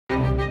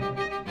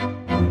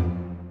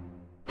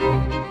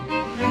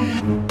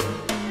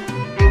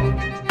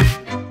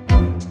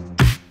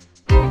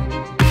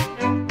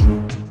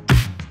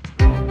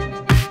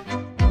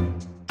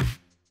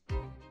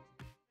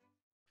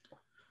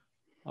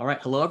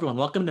Hello, everyone.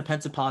 Welcome to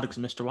Pensive Politics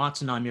with Mr.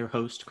 Watson. I'm your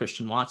host,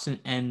 Christian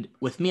Watson. And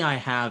with me, I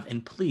have,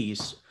 and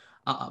please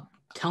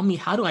tell me,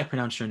 how do I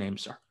pronounce your name,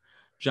 sir?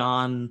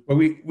 John Well,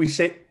 we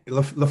say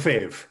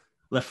Lefebvre.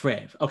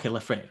 Lefebvre. Okay,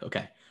 Lefebvre.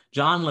 Okay.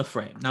 John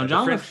Lefebvre. Now, The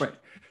John French. Lefebvre.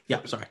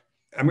 Yeah, sorry.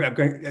 I'm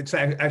going. It's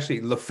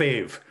actually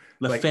Lefebvre.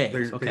 Like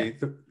Lefebvre. Okay.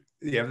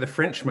 the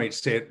French might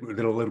say it with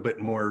a little bit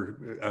more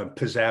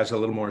pizzazz, a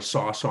little more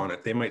sauce on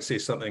it. They might say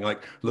something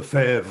like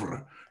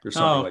Lefebvre or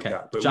something Oh, like okay.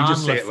 that. But we John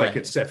just say it like Lefebvre.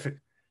 it's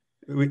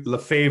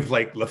Lefebvre,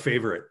 like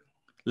Lefebvre.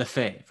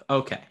 Lefebvre.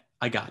 Okay.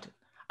 I got it.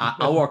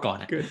 I'll work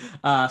on it. Good.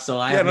 So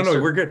I Yeah, have no,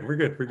 Mr. we're good. We're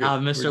good. We're good.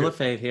 We're Mr. good.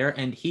 Lefebvre here,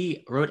 and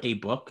he wrote a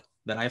book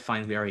that I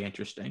find very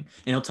interesting,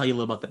 and he'll tell you a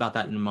little bit about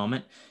that in a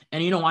moment.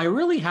 And, I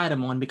really had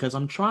him on because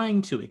I'm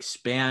trying to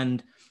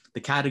expand the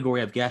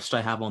category of guests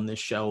I have on this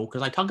show,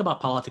 because I talk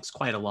about politics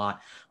quite a lot,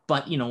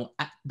 but,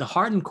 at the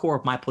heart and core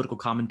of my political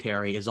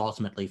commentary is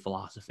ultimately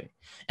philosophy.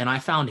 And I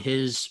found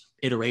his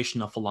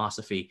iteration of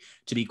philosophy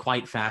to be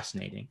quite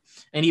fascinating.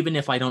 And even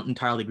if I don't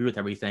entirely agree with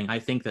everything, I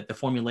think that the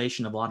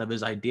formulation of a lot of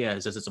his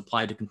ideas as it's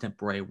applied to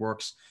contemporary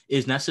works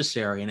is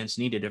necessary and it's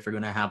needed if we're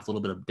going to have a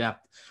little bit of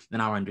depth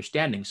in our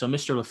understanding. So,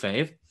 Mr.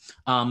 Lefebvre,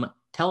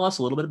 tell us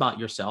a little bit about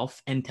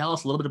yourself and tell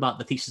us a little bit about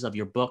the thesis of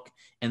your book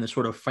and the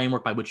sort of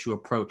framework by which you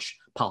approach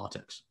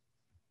politics.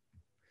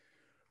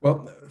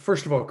 Well,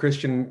 first of all,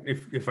 Christian,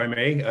 if I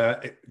may,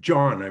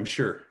 John, I'm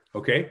sure.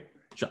 Okay.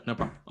 Sure, no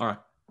problem. All right.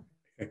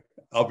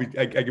 I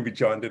can be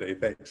John today.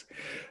 Thanks.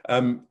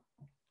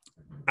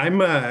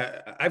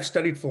 I've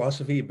studied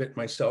philosophy a bit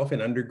myself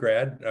in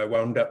undergrad. I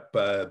wound up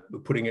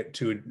putting it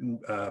to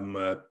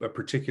a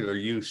particular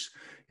use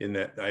in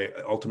that I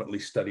ultimately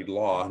studied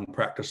law and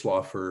practiced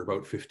law for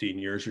about 15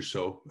 years or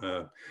so.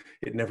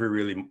 It never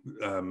really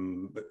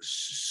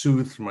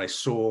soothed my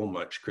soul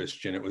much,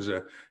 Christian. It was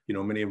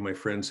many of my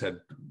friends had,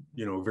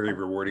 very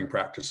rewarding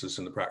practices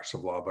in the practice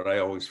of law, but I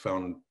always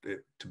found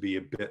it to be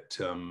a bit,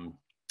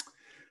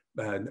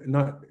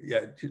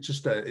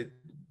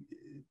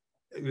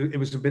 it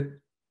was a bit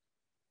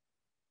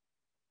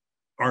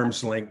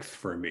arm's length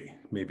for me,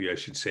 maybe I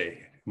should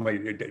say.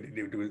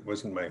 It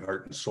wasn't my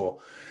heart and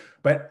soul.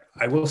 But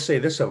I will say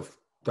this of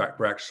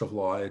practice of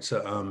law, it's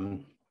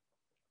a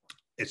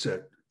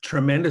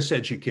tremendous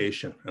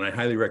education, and I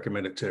highly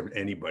recommend it to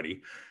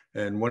anybody.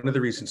 And one of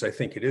the reasons I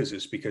think it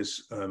is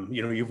because,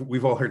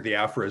 we've all heard the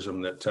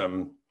aphorism that,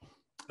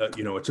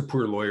 it's a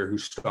poor lawyer who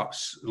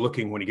stops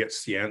looking when he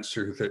gets the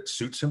answer that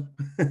suits him.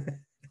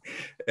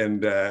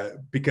 And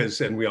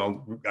we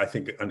all, I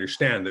think,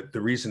 understand that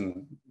the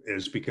reason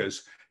is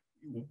because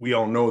we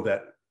all know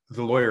that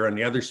the lawyer on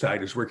the other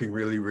side is working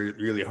really,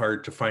 really, really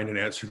hard to find an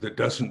answer that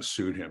doesn't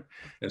suit him.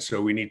 And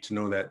so we need to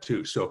know that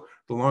too. So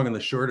the long and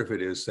the short of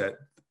it is that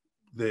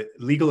the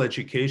legal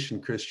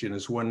education, Christian,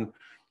 is one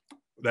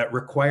that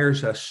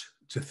requires us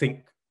to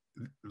think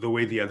the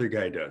way the other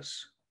guy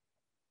does.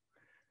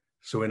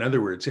 So in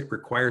other words, it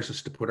requires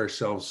us to put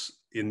ourselves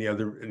in the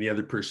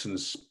other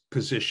person's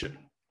position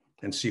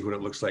and see what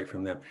it looks like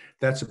from them.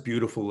 That's a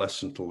beautiful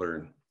lesson to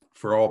learn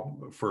for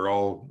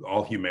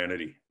all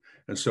humanity.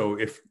 And so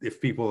if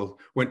people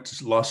went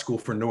to law school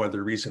for no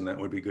other reason, that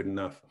would be good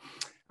enough.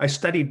 I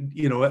studied,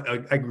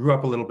 I grew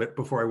up a little bit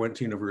before I went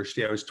to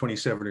university. I was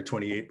 27 or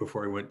 28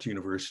 before I went to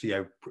university.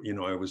 I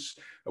was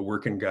a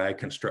working guy,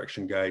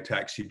 construction guy,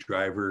 taxi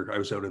driver. I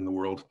was out in the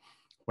world.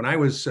 When I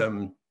was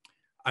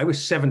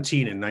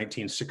 17 in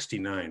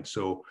 1969.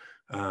 So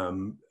I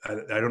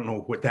don't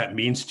know what that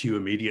means to you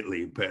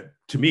immediately, but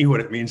to me,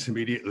 what it means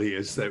immediately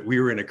is that we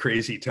were in a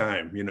crazy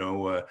time.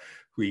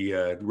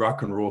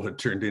 Rock and roll had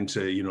turned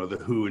into, the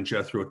Who and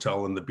Jethro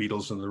Tull and the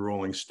Beatles and the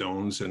Rolling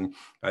Stones, and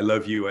I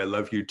Love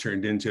You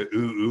turned into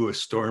ooh, a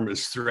storm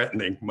is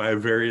threatening my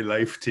very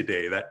life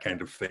today, that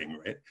kind of thing,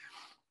 right?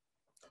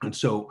 And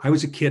so I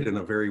was a kid in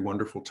a very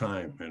wonderful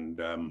time, and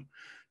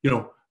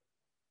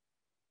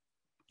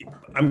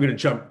I'm going to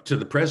jump to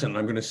the present.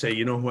 I'm going to say,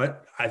 you know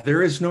what?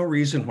 There is no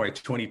reason why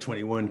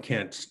 2021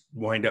 can't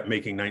wind up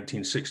making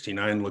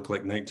 1969 look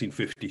like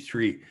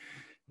 1953.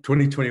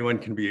 2021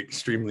 can be an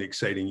extremely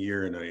exciting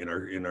year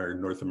in our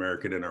North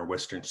American and our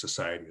Western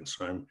society, and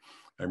so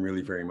I'm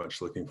really very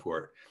much looking for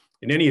it.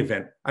 In any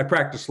event, I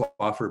practiced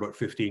law for about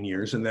 15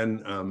 years, and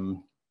then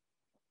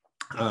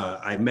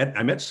I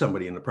met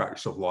somebody in the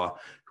practice of law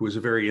who was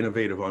a very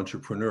innovative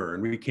entrepreneur,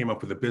 and we came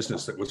up with a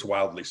business that was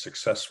wildly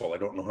successful. I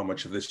don't know how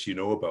much of this you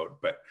know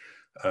about, but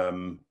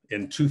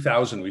in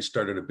 2000 we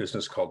started a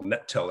business called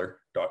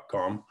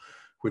netteller.com,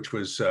 which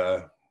was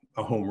a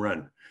home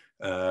run.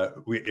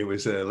 It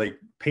was like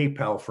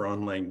PayPal for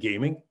online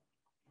gaming,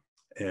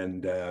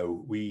 and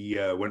we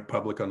went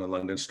public on the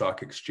London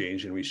Stock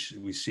Exchange, and we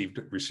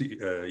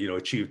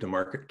achieved a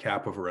market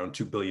cap of around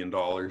 $2 billion.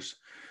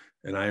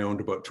 And I owned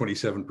about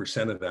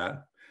 27% of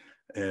that.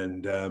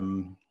 And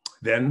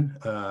then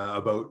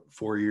about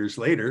 4 years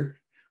later,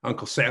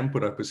 Uncle Sam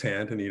put up his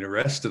hand and he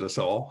arrested us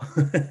all.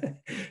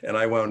 And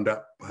I wound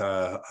up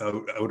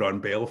out on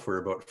bail for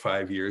about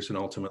 5 years and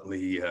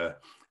ultimately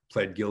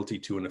pled guilty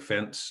to an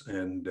offense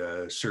and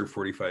served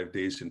 45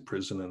 days in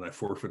prison, and I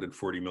forfeited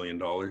 $40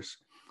 million.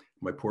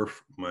 my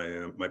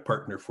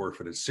partner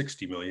forfeited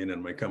 60 million,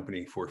 and my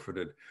company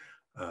forfeited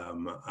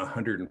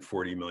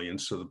 140 million.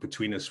 So that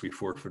between us, we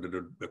forfeited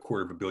a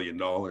 $250 million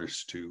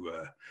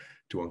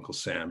to Uncle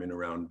Sam in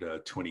around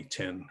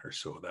 2010 or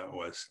so.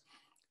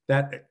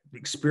 That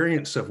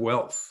experience of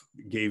wealth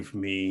gave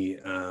me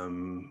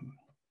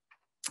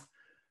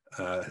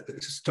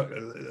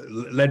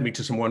led me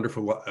to some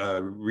wonderful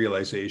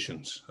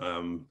realizations.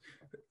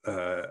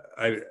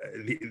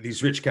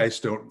 These rich guys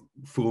don't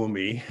fool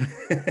me.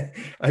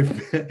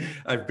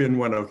 I've been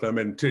one of them,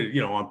 and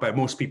by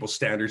most people's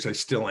standards, I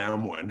still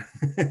am one.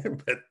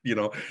 But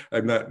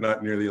I'm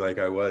not nearly like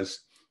I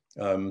was.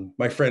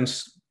 My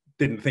friends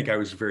didn't think I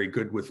was very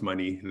good with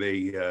money.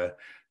 And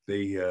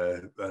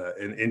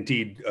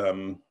indeed,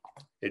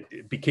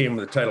 it became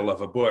the title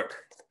of a book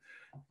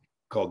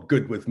called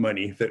 "Good with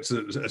Money." That's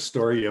a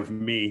story of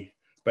me,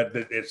 but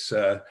it's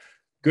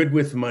Good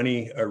with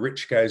Money, a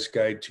rich guy's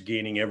guide to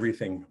gaining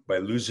everything by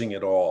losing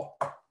it all.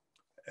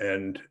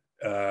 And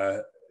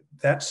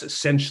that's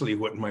essentially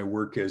what my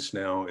work is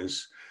now,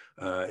 is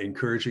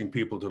encouraging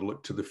people to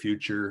look to the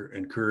future,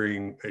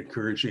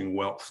 encouraging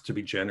wealth to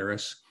be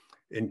generous,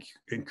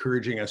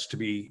 encouraging us to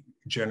be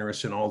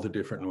generous in all the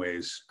different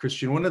ways.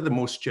 Christian, one of the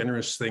most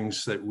generous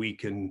things that we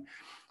can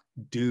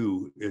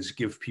do is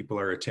give people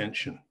our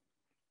attention.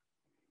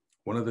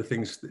 One of the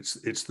things,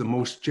 it's the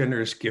most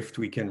generous gift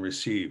we can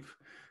receive.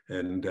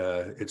 And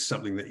it's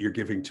something that you're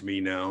giving to me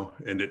now.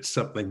 And it's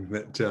something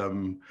that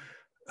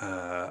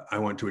I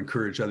want to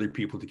encourage other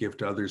people to give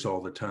to others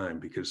all the time,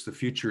 because the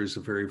future is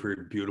a very,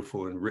 very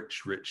beautiful and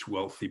rich,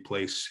 wealthy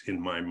place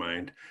in my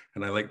mind.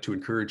 And I like to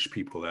encourage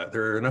people that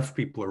there are enough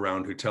people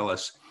around who tell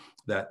us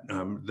that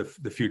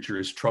the future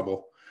is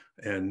trouble.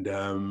 And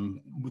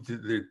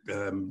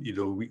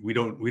we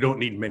don't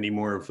need many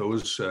more of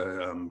those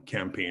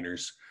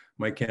campaigners.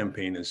 My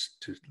campaign is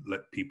to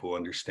let people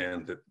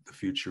understand that the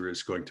future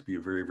is going to be a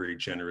very, very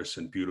generous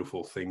and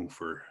beautiful thing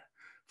for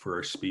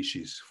our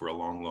species for a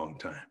long, long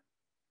time.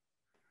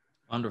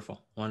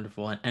 Wonderful,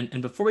 wonderful.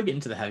 And before we get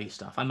into the heavy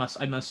stuff, I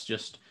must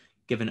just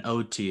give an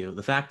ode to you.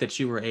 The fact that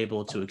you were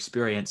able to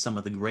experience some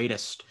of the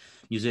greatest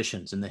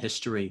musicians in the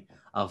history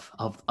of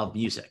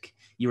music.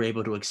 You were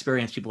able to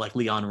experience people like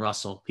Leon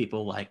Russell,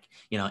 people like,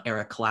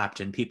 Eric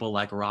Clapton, people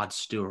like Rod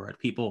Stewart,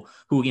 people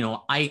who,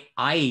 I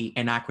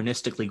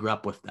anachronistically grew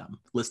up with them,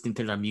 listening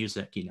to their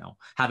music,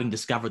 having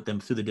discovered them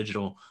through the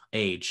digital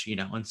age,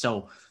 and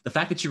so the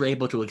fact that you were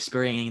able to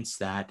experience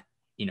that,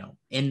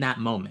 in that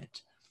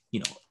moment,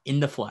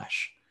 in the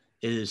flesh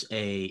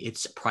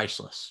it's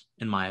priceless,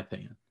 in my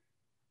opinion.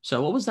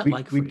 So what was that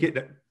like for you?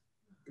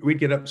 We'd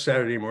get up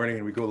Saturday morning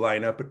and we'd go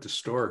line up at the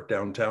store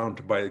downtown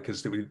to buy it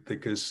because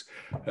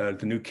the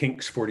new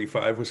Kinks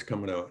 45 was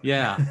coming out.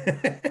 Yeah.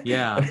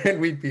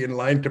 And we'd be in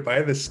line to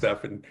buy this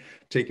stuff and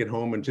take it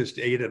home and just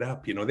ate it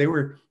up. They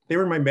were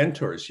my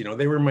mentors.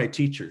 They were my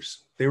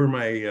teachers. They were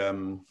my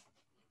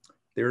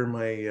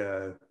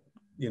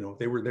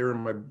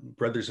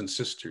brothers and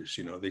sisters.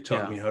 They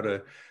taught me how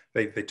to.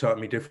 They taught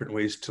me different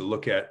ways to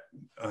look at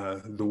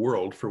the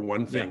world, for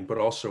one thing, but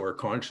also our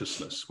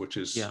consciousness, which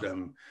is.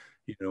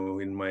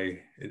 In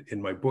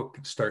my book,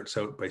 it starts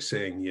out by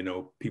saying,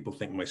 people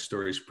think my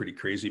story is pretty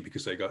crazy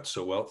because I got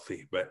so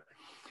wealthy. But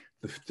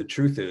the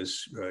truth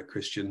is,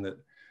 Christian, that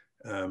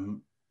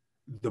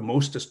the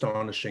most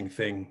astonishing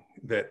thing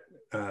that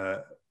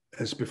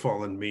has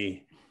befallen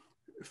me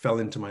fell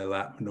into my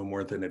lap no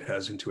more than it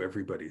has into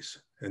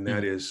everybody's. And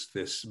that is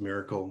this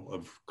miracle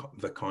of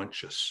the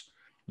conscious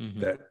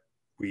that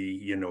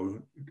we,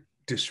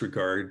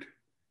 disregard.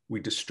 We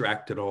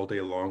distract it all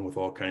day long with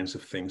all kinds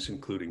of things,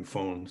 including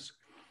phones.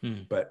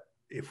 But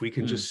if we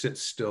can just sit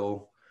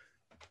still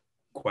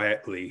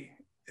quietly,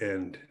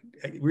 and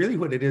really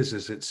what it is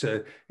it's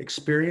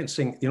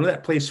experiencing,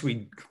 that place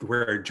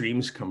where our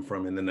dreams come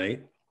from in the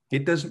night.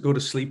 It doesn't go to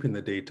sleep in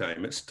the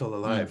daytime. It's still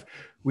alive.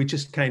 We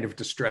just kind of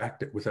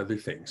distract it with other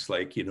things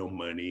like,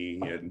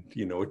 money and,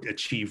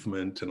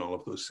 achievement and all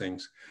of those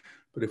things.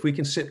 But if we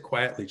can sit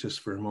quietly just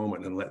for a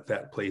moment and let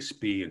that place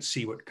be and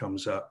see what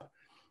comes up,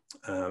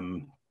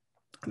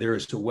 there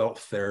is a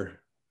wealth there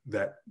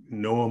that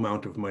no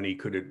amount of money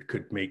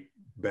could make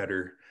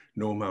better,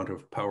 no amount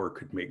of power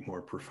could make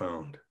more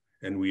profound,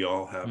 and we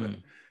all have it.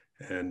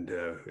 And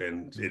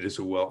it is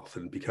a wealth,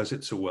 and because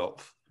it's a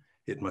wealth,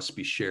 it must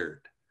be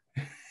shared.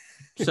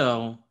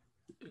 So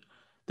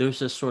there's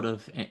this sort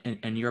of,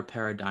 in your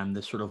paradigm,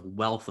 this sort of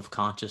wealth of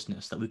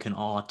consciousness that we can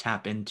all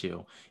tap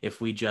into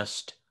if we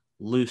just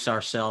loose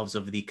ourselves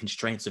of the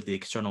constraints of the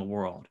external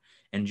world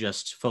and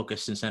just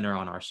focus and center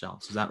on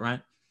ourselves. Is that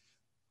right?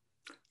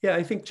 Yeah,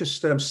 I think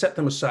just set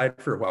them aside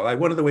for a while.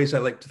 One of the ways I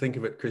like to think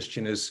of it,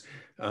 Christian, is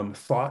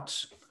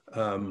thoughts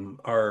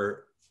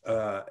are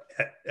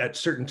at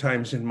certain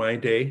times in my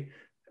day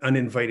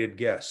uninvited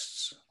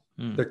guests.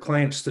 They're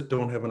clients that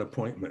don't have an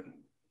appointment.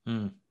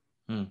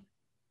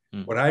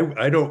 What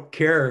I don't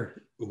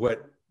care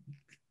what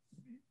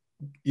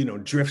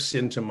drifts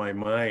into my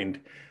mind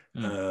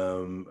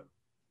and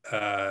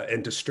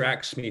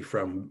distracts me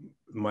from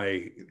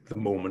the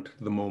moment.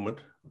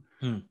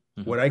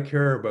 What I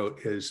care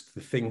about is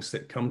the things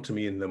that come to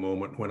me in the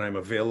moment when I'm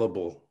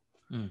available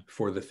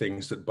for the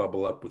things that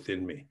bubble up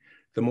within me.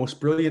 The most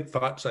brilliant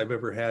thoughts I've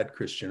ever had,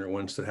 Christian, are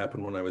ones that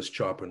happened when I was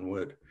chopping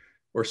wood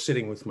or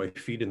sitting with my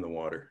feet in the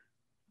water.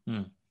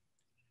 And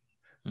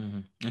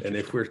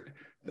if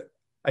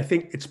I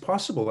think it's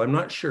possible, I'm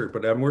not sure,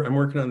 but I'm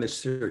working on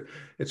this theory.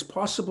 It's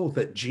possible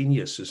that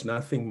genius is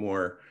nothing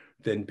more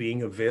than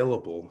being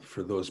available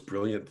for those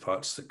brilliant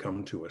thoughts that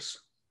come to us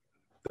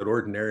that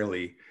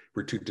ordinarily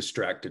we're too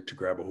distracted to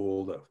grab a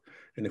hold of.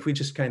 And if we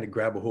just kind of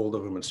grab a hold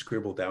of them and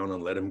scribble down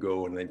and let them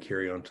go and then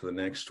carry on to the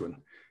next one,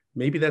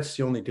 maybe that's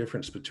the only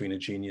difference between a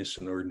genius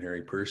and an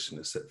ordinary person,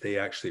 is that they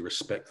actually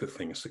respect the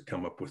things that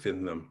come up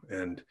within them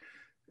and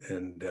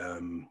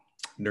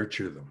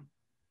nurture them.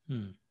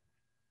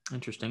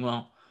 Interesting.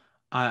 Well,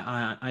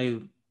 I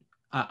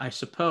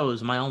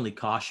suppose my only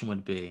caution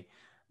would be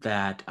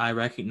that I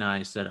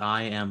recognize that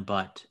I am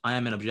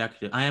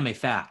a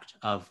fact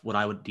of what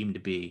I would deem to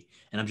be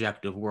an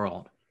objective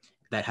world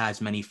that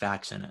has many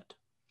facts in it.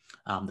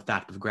 The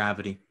fact of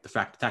gravity, the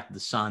fact of the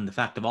sun, the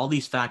fact of all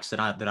these facts that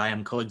I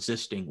am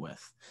coexisting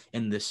with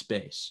in this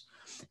space,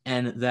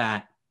 and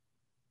that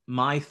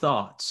my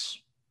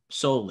thoughts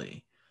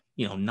solely,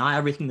 not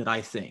everything that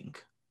I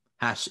think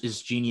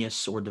is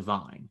genius or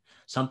divine.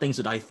 Some things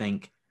that I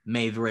think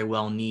may very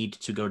well need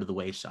to go to the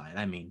wayside.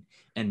 I mean,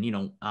 and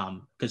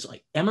because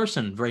like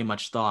Emerson very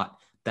much thought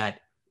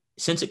that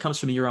since it comes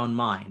from your own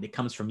mind, it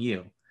comes from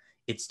you,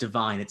 it's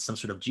divine, it's some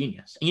sort of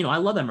genius. And, I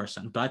love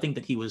Emerson, but I think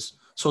that he was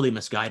sorely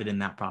misguided in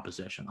that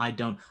proposition.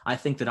 I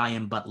think that I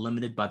am but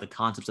limited by the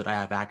concepts that I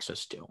have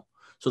access to.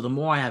 So the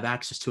more I have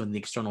access to in the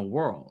external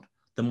world,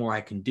 the more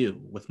I can do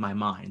with my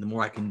mind, the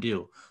more I can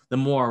do, the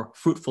more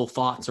fruitful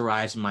thoughts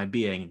arise in my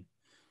being,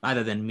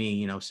 rather than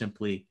me,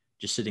 simply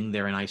just sitting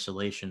there in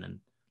isolation and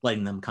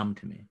letting them come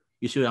to me.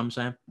 You see what I'm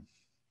saying?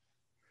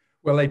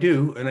 Well, I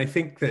do, and I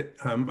think that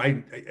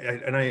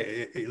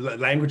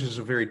language is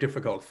a very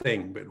difficult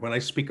thing. But when I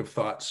speak of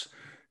thoughts,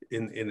 my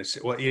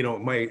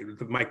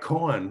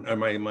koan or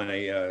my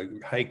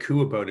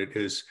haiku about it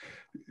is,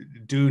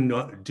 do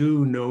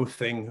no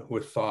thing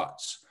with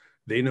thoughts.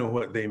 They know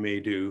what they may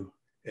do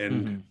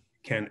and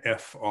can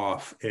F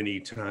off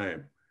any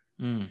time.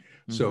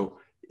 So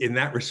in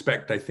that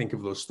respect, I think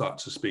of those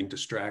thoughts as being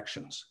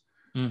distractions.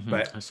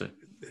 But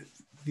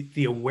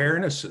the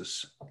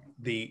awarenesses,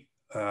 the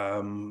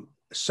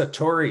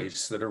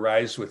satoris that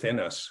arise within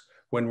us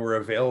when we're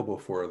available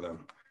for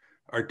them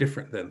are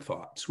different than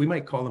thoughts. We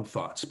might call them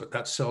thoughts, but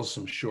that sells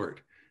them short.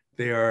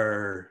 They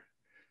are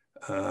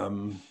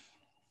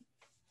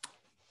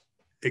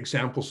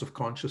examples of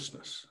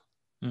consciousness.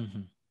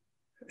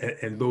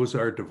 And those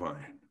are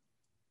divine.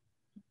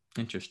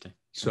 Interesting.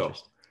 So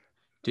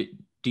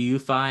Interesting. Do you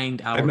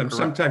find I'm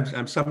sometimes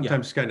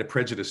kind of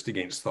prejudiced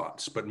against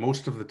thoughts, but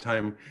most of the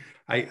time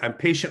I'm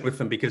patient with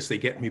them because they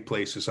get me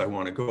places I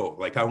want to go.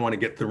 Like I want to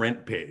get the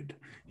rent paid.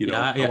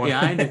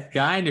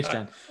 I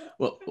understand.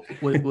 Well,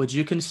 would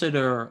you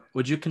consider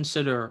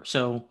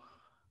so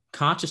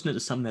consciousness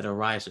is something that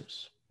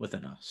arises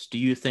within us? Do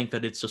you think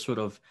that it's a sort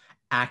of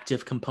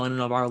active component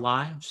of our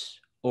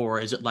lives, or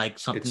is it like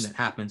something that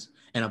happens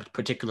in a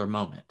particular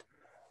moment?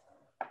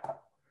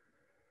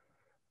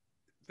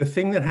 The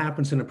thing that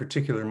happens in a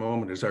particular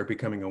moment is our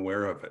becoming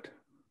aware of it.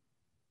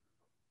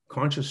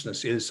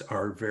 Consciousness is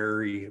our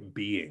very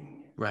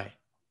being. Right.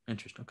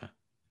 Interesting. Okay.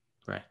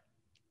 Right.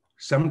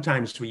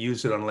 Sometimes we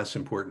use it on less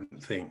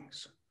important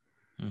things.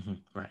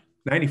 Right.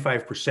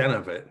 95%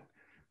 of it,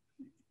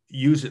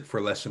 use it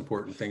for less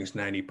important things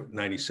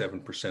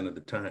 97% of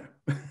the time.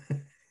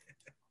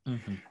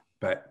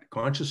 But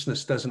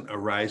consciousness doesn't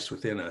arise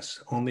within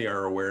us. Only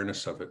our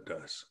awareness of it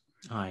does.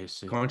 I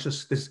see.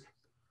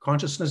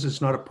 Consciousness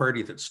is not a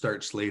party that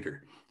starts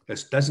later.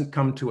 This doesn't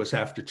come to us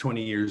after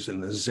 20 years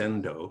in the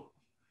Zendo.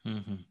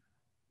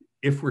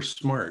 If we're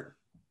smart,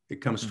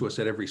 it comes to us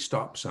at every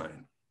stop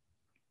sign.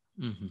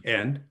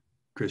 And,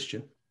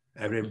 Christian,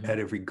 at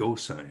every go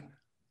sign.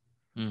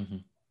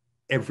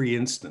 Every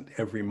instant,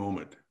 every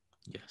moment.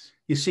 Yes.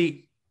 You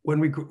see, when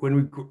we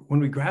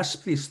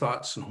grasp these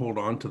thoughts and hold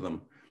on to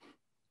them,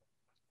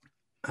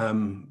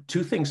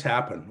 two things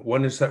happen.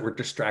 One is that we're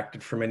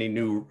distracted from any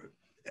new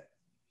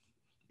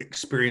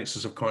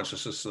experiences of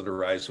consciousness that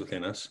arise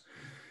within us.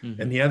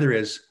 And the other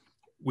is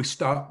we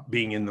stop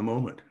being in the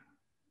moment,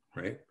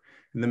 right?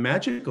 And the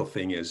magical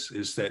thing is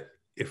that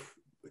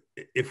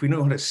if we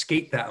know how to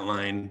skate that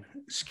line,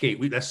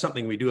 that's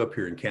something we do up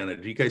here in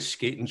Canada. Do you guys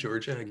skate in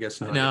Georgia? I guess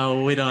not.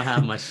 No, we don't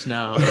have much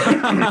snow. We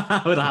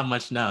don't have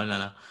much snow.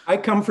 No. I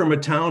come from a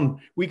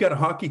town, we got a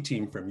hockey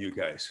team from you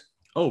guys.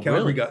 Oh, Calgary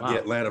really? got the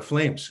Atlanta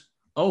Flames.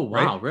 Oh,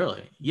 wow, right?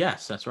 Really?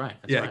 Yes, that's right.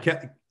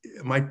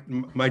 My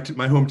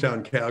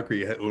hometown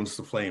Calgary owns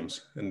the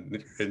Flames,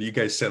 and you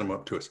guys sent them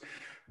up to us.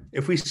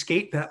 If we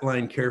skate that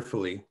line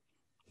carefully,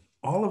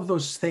 all of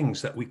those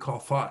things that we call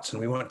thoughts, and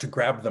we want to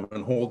grab them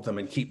and hold them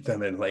and keep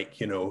them and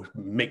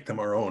make them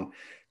our own,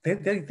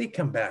 they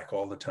come back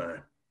all the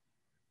time.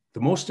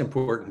 The most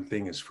important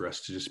thing is for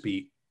us to just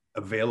be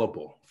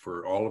available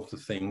for all of the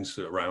things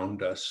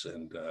around us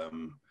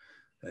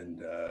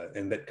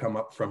and that come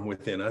up from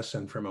within us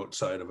and from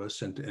outside of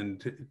us,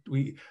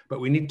 but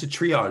we need to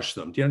triage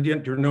them. Do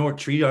you know what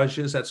triage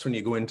is? That's when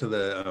you go into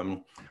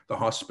the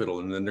hospital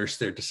and the nurse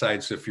there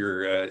decides if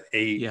you're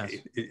Yes.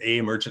 A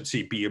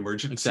emergency, B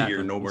emergency, Exactly.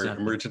 or no more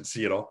Exactly.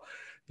 emergency at all.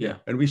 Yeah.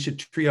 And we should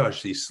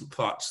triage these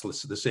thoughts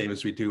the same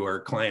as we do our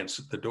clients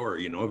at the door.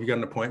 You know, have you got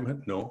an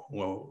appointment? No.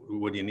 Well,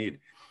 what do you need?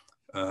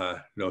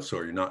 No,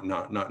 sorry, not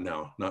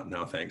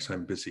now. Thanks.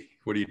 I'm busy.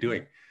 What are you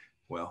doing?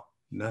 Well,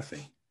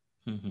 nothing.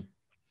 Mm-hmm.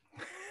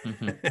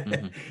 Mm-hmm,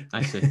 mm-hmm.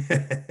 I see.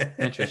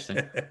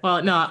 Interesting.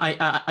 Well, no,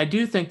 I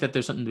do think that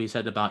there's something to be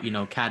said about, you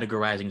know,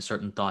 categorizing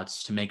certain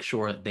thoughts to make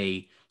sure that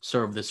they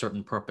serve the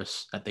certain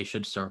purpose that they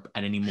should serve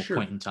at any Sure.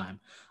 point in time.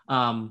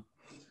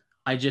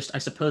 I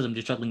suppose I'm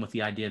just struggling with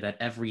the idea that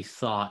every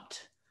thought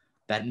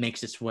that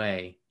makes its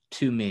way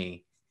to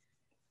me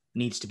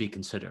needs to be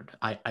considered.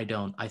 I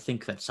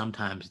think that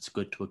sometimes it's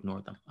good to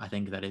ignore them. I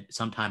think that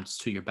sometimes it's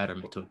to your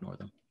betterment to ignore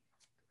them.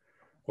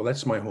 Well,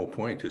 that's my whole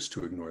point, is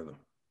to ignore them.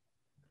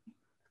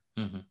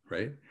 Mm-hmm.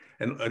 Right?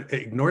 And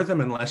ignore them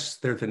unless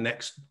they're the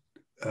next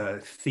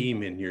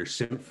theme in your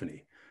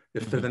symphony.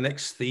 If they're the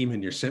next theme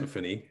in your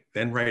symphony,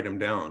 then write them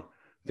down,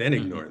 then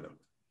ignore them.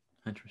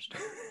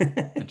 Interesting.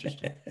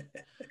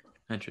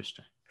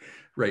 Interesting.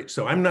 Right.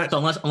 So I'm not. So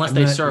unless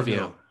they serve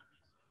you,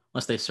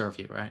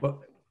 right?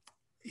 Well,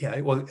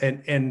 yeah. Well,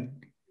 and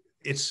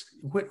it's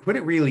what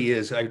it really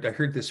is. I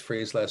heard this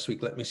phrase last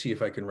week. Let me see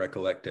if I can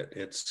recollect it.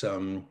 It's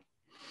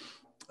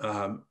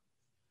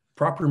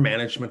proper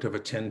management of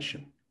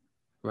attention.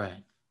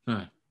 Right.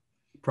 Right.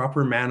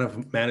 Proper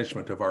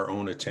management of our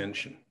own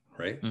attention.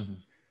 Right. Mm-hmm.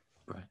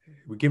 Right.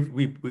 We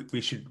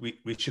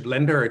should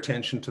lend our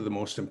attention to the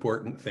most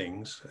important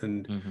things.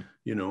 And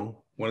you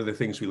know, one of the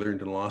things we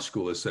learned in law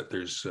school is that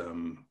there's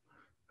a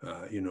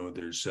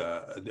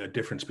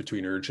difference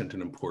between urgent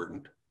and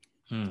important.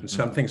 And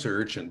some things are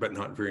urgent but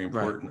not very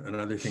important, and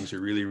other things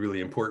are really, really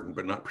important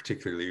but not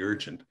particularly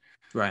urgent.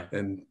 Right.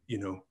 And you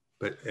know,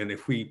 and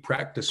if we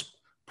practice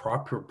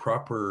proper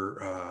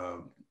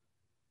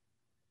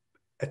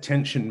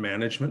attention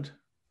management,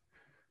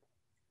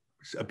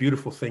 a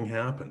beautiful thing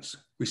happens.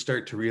 We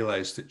start to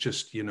realize that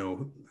just, you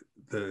know,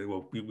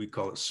 we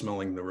call it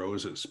smelling the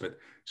roses, but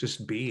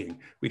just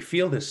being. We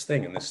feel this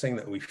thing, and this thing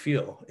that we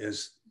feel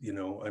is, you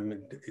know, I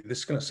mean, this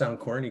is going to sound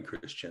corny,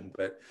 Christian,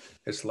 but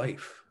it's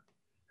life,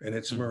 and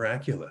it's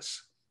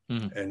miraculous.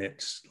 And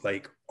it's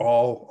like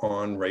all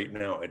on right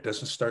now. It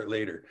doesn't start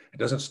later. It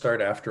doesn't start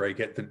after I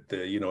get the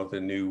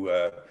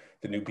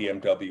new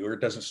BMW, or it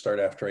doesn't start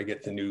after I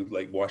get the new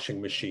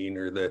washing machine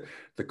or the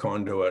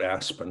condo at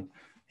Aspen.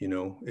 You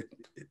know,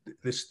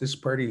 this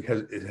party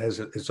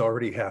it's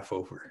already half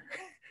over,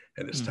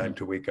 and it's time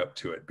to wake up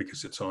to it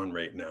because it's on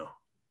right now.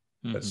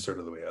 That's sort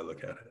of the way I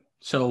look at it.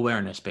 So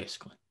awareness,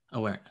 basically.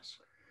 Awareness.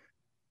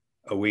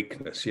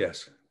 Awakeness,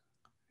 yes.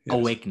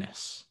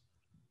 Awakeness.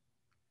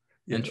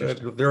 Yeah,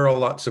 there are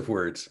lots of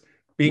words.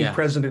 Being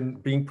present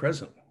and being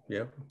present.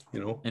 Yeah, you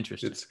know.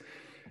 Interesting. It's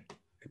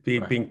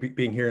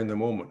being here in the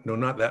moment. No,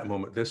 not that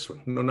moment. This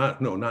one. No,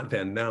 not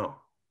then.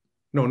 Now.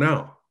 No,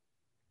 now.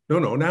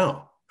 No,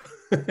 now.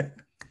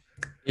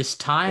 Is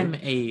time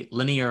a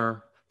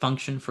linear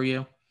function for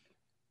you?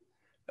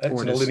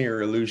 It's a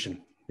linear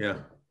illusion. Yeah.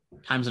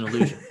 Time's an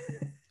illusion.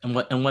 In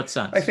what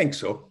sense? I think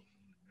so.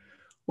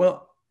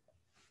 Well,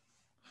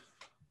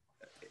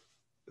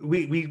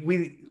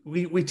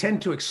 we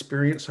tend to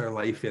experience our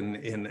life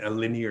in a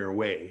linear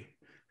way,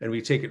 and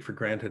we take it for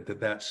granted that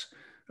that's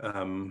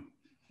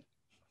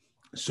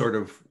sort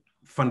of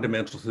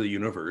fundamental to the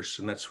universe,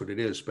 and that's what it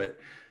is. But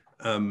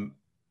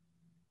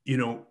you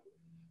know,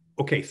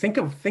 okay, think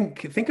of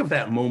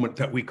that moment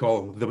that we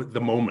call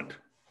the moment,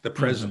 the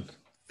present.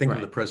 Think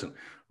of the present,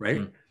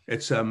 right?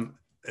 It's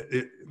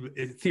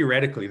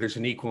theoretically there's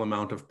an equal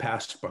amount of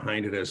past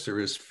behind it as there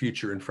is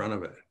future in front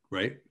of it,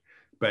 right?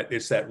 But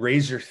it's that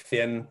razor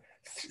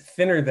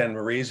thinner than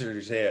a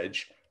razor's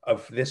edge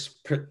of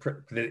this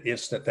the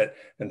instant that,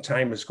 and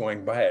time is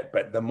going by it.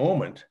 But the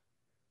moment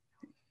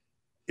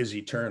is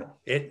eternal.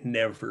 It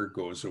never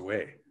goes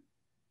away.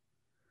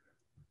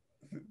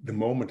 The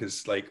moment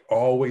is like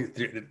always,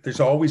 there's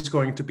always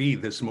going to be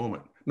this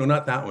moment. No,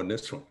 not that one,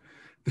 this one.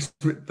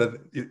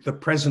 The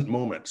present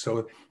moment.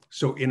 So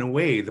in a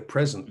way, the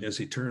present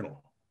is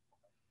eternal.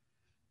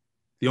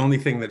 The only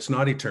thing that's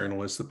not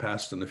eternal is the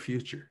past and the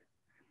future.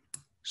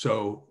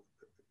 So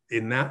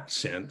in that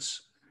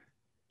sense,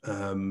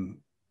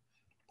 time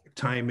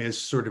is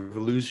sort of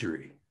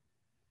illusory.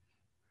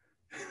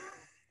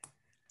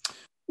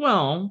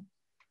 Well,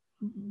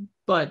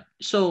 but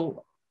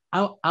so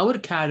I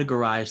would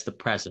categorize the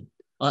present.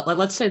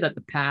 Let's say that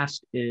the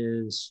past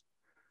is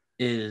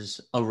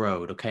a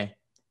road, okay?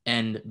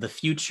 And the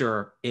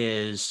future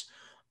is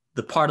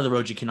the part of the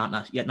road you cannot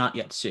not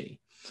yet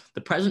see.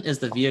 The present is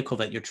the vehicle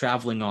that you're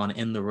traveling on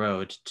in the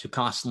road to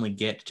constantly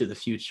get to the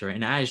future.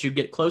 And as you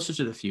get closer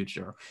to the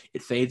future,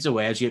 it fades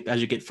away. As you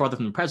get farther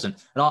from the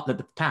present,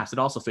 the past, it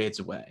also fades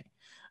away.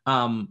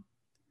 And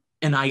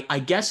I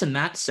guess in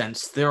that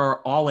sense, there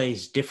are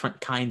always different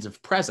kinds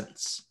of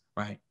presents,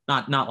 right?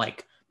 Not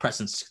like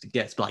presence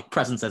gets, but like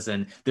presence as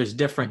in there's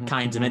different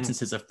kinds of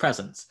instances of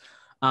presence.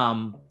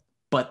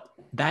 But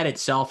that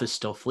itself is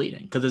still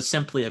fleeting because it's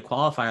simply a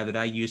qualifier that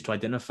I use to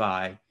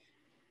identify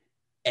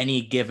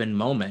any given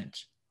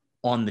moment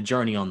on the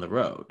journey on the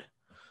road.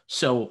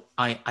 So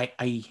I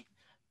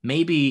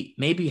maybe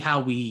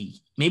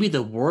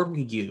the word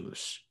we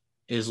use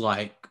is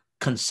like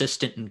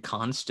consistent and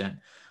constant,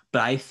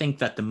 but I think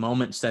that the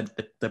moments that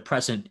the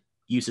present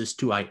uses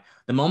to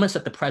the moments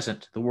that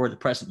the word the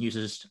present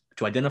uses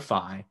to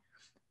identify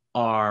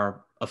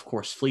are of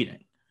course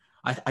fleeting.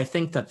 I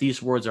think that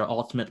these words are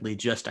ultimately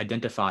just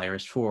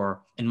identifiers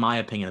for, in my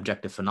opinion,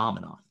 objective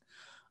phenomenon.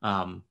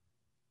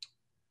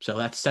 So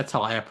that's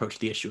how I approach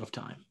the issue of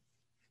time.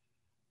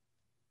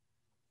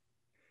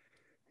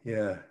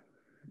 Yeah,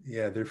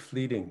 they're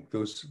fleeting.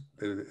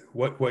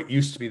 What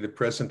used to be the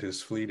present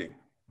is fleeting,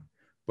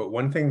 but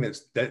one thing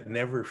that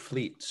never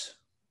fleets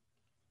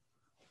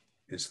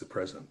is the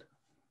present.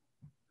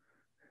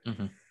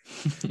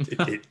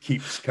 It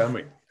keeps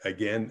coming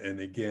again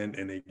and again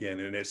and again,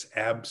 and it's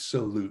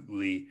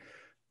absolutely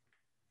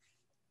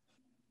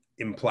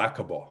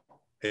implacable.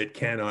 It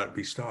cannot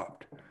be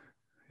stopped.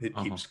 It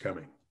keeps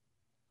coming.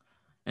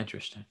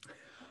 Interesting.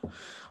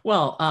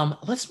 Well,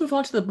 let's move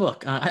on to the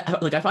book.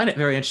 I find it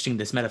very interesting,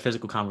 this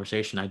metaphysical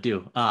conversation. I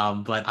do,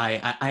 but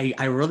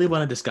I really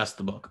want to discuss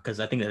the book because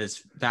I think that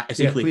it's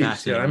equally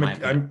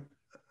fascinating.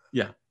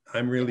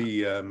 I'm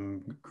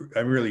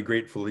really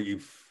grateful that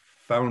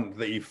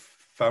you've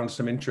found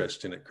some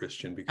interest in it,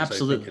 Christian, because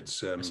absolutely. I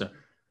think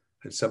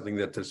it's something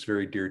that's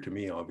very dear to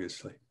me,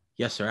 obviously.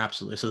 Yes, sir,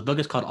 absolutely. So the book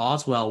is called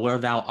All's Well, Where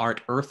Thou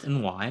Art, Earth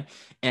and Why.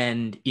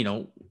 And,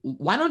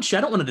 why don't you,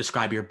 I don't want to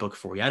describe your book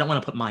for you. I don't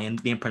want to put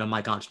the imprint of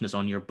my consciousness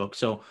on your book.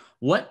 So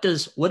what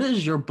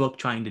is your book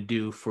trying to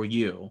do for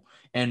you?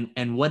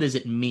 And what does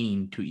it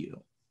mean to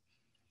you?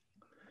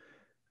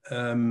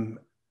 To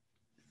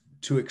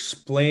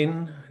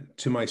explain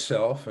to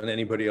myself and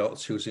anybody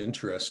else who's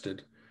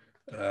interested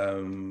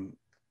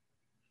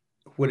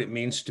what it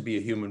means to be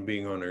a human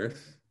being on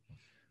Earth,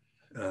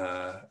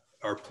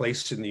 our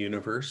place in the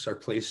universe, our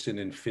place in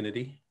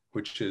infinity,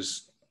 which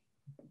is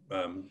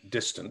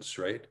distance,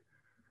 right?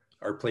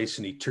 Our place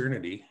in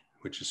eternity,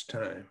 which is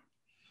time,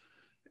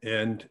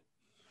 and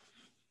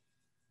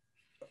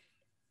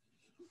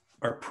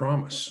our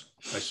promise,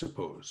 I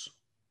suppose.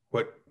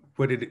 What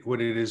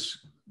it is,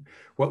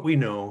 what we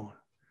know,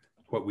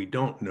 what we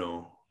don't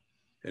know,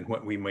 and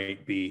what we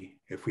might be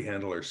if we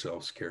handle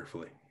ourselves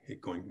carefully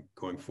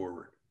going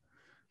forward.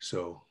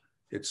 So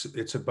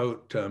it's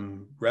about,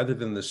 rather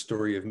than the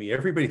story of me,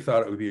 everybody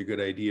thought it would be a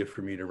good idea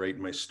for me to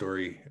write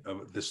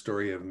the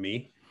story of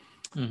me.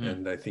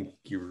 And I think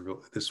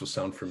this will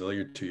sound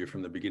familiar to you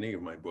from the beginning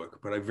of my book,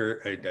 but I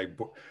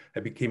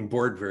became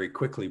bored very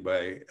quickly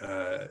by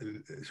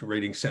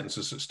writing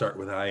sentences that start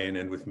with I and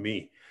end with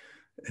me.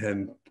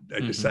 And I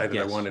decided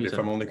if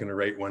I'm only going to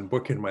write one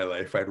book in my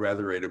life, I'd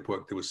rather write a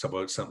book that was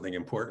about something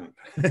important.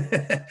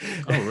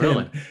 Oh,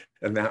 really?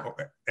 and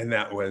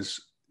that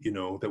was,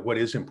 that what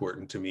is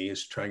important to me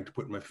is trying to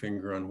put my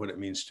finger on what it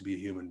means to be a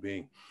human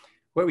being.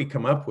 What we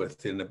come up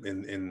with in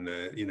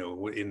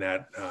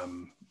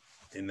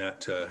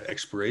that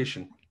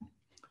exploration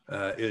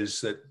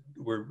is that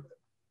we're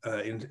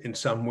in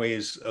some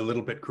ways a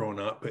little bit grown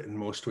up, but in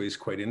most ways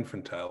quite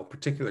infantile,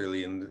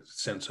 particularly in the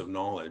sense of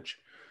knowledge.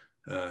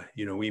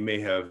 We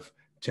may have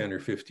 10 or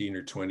 15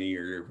 or 20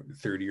 or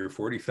 30 or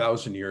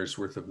 40,000 years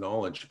worth of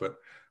knowledge, but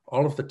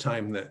all of the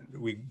time that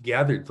we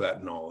gathered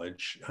that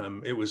knowledge,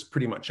 it was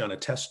pretty much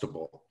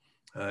unattestable.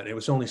 And it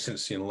was only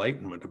since the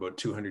Enlightenment about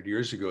 200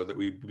 years ago that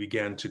we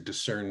began to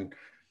discern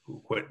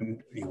what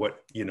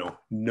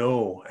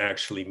know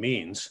actually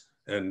means,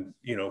 and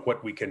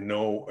what we can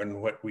know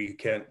and what we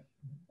can't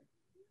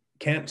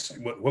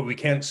what we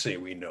can't say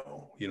we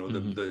know.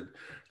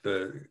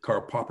 The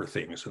Karl Popper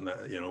things and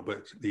that,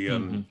 but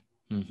the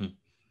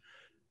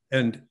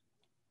and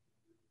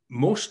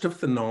most of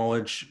the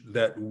knowledge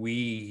that we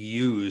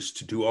use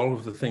to do all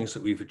of the things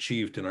that we've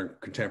achieved in our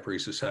contemporary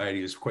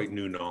society is quite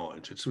new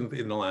knowledge. It's in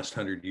the last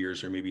 100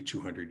 years or maybe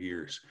 200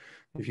 years.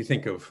 If you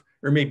think of,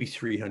 or maybe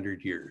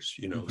 300 years,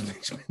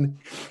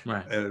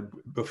 right.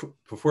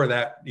 Before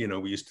that,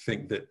 we used to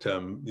think that,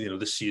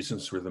 the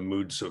seasons were the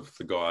moods of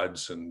the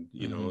gods and,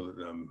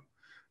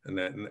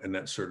 and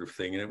that sort of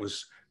thing. And it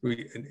was,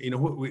 we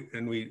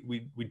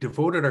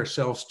devoted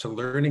ourselves to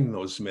learning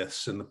those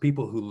myths, and the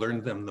people who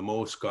learned them the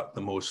most got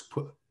the most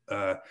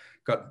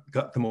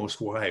got the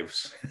most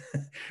wives.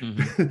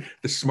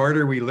 The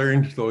smarter we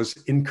learned those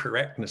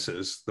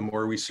incorrectnesses, the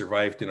more we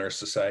survived in our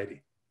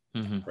society,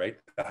 right?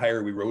 The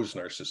higher we rose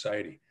in our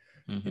society,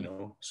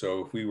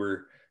 So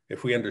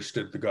if we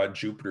understood the god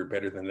Jupiter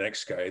better than the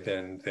next guy,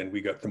 then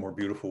we got the more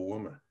beautiful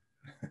woman.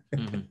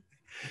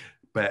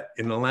 But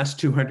in the last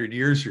 200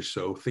 years or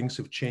so, things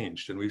have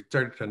changed, and we've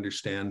started to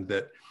understand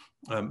that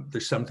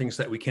there's some things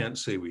that we can't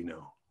say we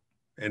know,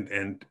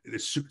 and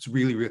it's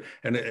really,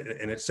 and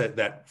it's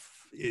that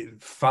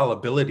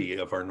fallibility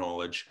of our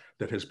knowledge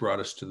that has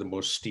brought us to the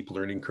most steep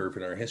learning curve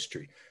in our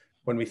history.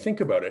 When we think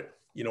about it,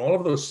 all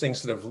of those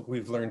things that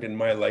we've learned in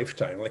my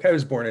lifetime. Like I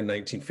was born in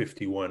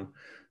 1951,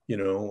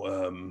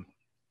 and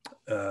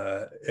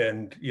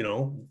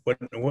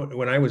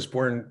when I was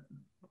born,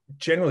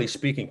 generally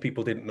speaking,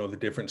 people didn't know the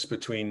difference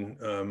between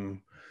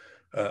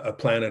a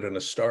planet and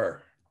a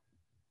star.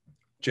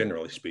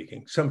 Generally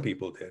speaking, some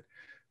people did.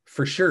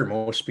 For sure,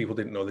 most people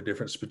didn't know the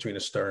difference between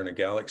a star and a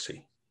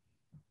galaxy.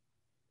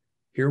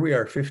 Here we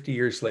are 50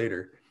 years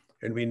later,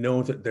 and we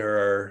know that there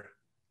are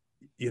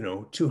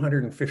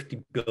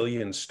 250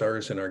 billion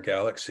stars in our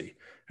galaxy.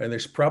 And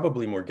there's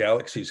probably more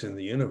galaxies in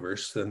the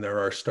universe than there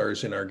are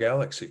stars in our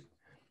galaxy.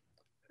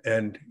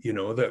 And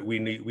that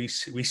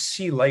we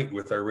see light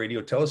with our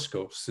radio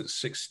telescopes that's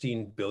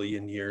 16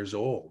 billion years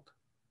old.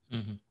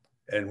 Mm-hmm.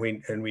 And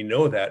we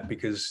know that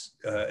because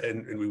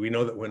and we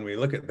know that when we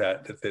look at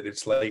that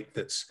it's light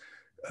that's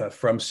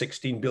from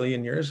 16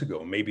 billion years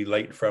ago, maybe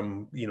light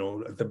from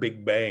the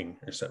Big Bang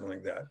or something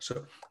like that.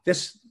 So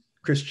this,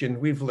 Christian,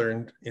 we've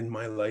learned in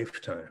my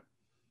lifetime.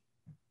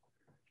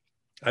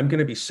 I'm going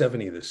to be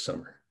 70 this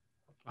summer.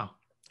 Wow.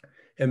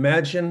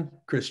 Imagine,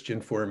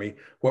 Christian, for me,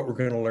 what we're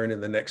going to learn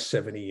in the next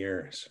 70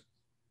 years.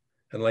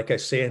 And like I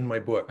say in my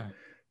book, right,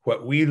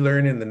 what we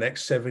learn in the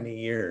next 70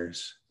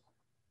 years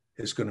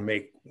is going to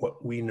make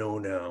what we know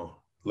now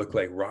look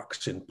like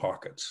rocks in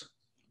pockets.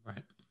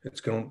 Right.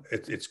 It's going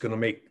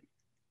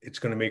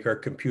to make our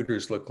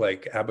computers look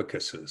like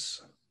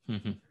abacuses.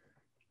 Mm-hmm.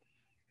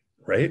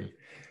 Right? Mm-hmm.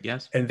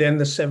 Yes. And then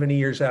the 70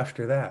 years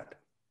after that,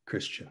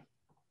 Christian.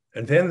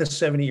 And then the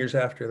 70 years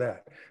after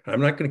that. I'm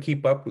not going to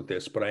keep up with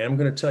this, but I am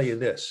going to tell you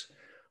this.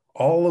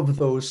 All of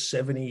those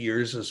 70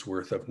 years'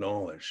 worth of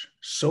knowledge,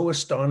 so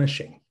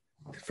astonishing,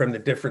 from the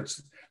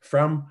difference,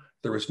 from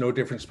there was no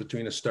difference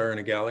between a star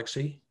and a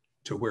galaxy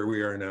to where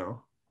we are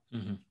now.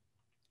 Mm-hmm.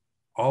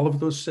 All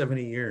of those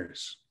 70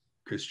 years,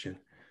 Christian,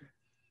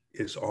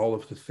 is all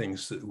of the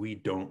things that we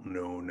don't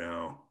know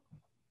now.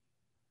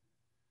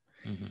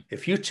 Mm-hmm.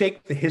 If you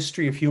take the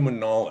history of human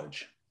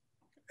knowledge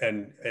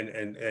and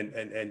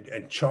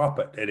chop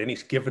it at any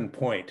given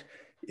point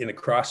in a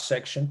cross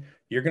section,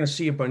 you're going to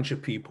see a bunch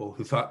of people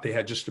who thought they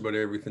had just about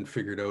everything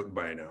figured out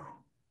by now.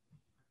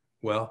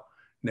 Well,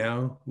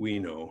 now we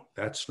know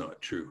that's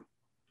not true.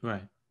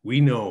 Right.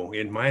 We know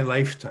in my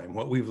lifetime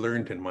what we've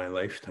learned in my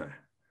lifetime.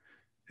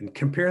 And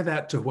compare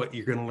that to what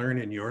you're going to learn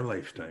in your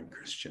lifetime,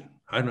 Christian.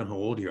 I don't know how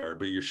old you are,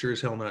 but you're sure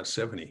as hell not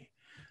 70.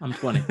 I'm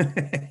 20.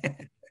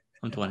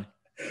 I'm 20.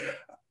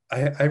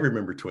 I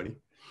remember 20.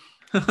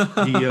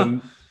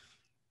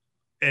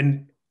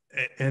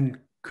 And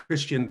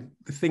Christian,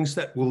 the things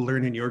that we'll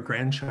learn in your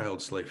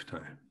grandchild's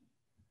lifetime.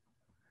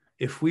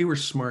 If we were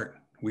smart,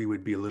 we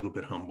would be a little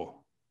bit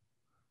humble.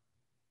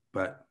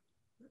 But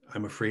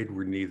I'm afraid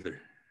we're neither.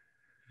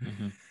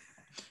 Mm-hmm.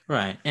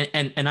 Right.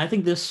 And I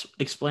think this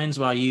explains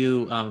why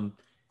you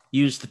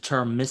use the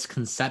term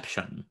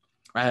misconception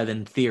rather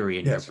than theory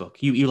in Yes. your book.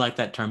 You like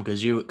that term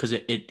because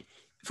it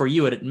for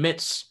you, it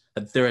admits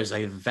that there is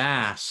a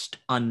vast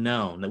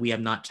unknown that we have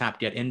not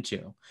tapped yet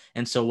into.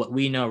 And so what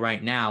we know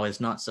right now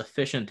is not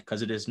sufficient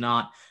because it is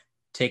not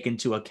taken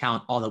into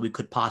account all that we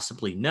could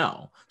possibly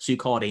know. So you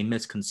call it a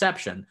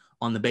misconception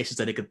on the basis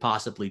that it could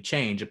possibly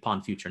change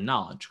upon future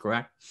knowledge,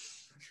 correct?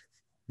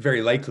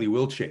 Very likely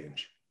will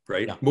change,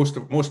 right? Yeah. Most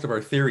of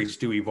our theories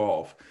do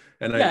evolve.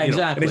 And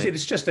exactly. And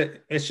it's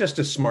just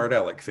a smart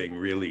aleck thing,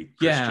 really,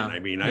 Christian. Yeah. I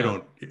mean, yeah. I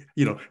don't,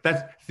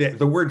 that's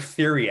the word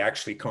theory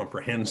actually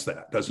comprehends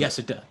that, doesn't yes,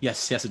 it?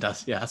 Yes, it does. Yes, it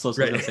does. Yeah, that's what I was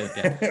Right. going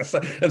to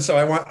say. Yeah. So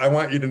I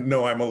want you to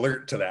know I'm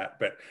alert to that.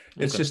 But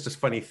it's just a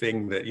funny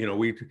thing that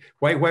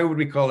why would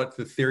we call it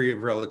the theory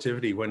of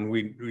relativity when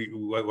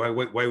why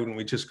wouldn't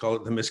we just call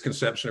it the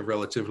misconception of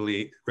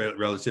relativity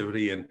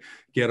and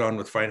get on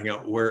with finding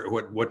out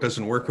what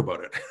doesn't work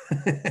about it?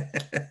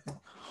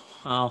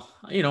 Well,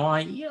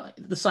 I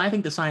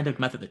think the scientific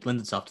method that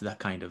lends itself to that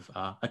kind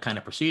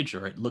of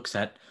procedure. It looks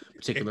at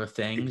particular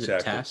things,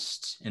 Exactly. It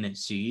tests, and it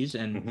sees.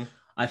 And Mm-hmm.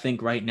 I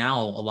think right now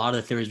a lot of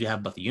the theories we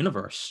have about the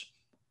universe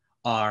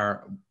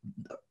are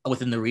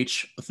within the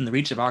reach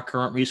of our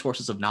current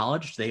resources of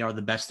knowledge. They are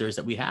the best theories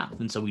that we have,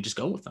 and so we just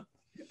go with them.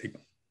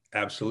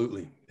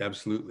 Absolutely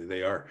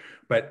they are.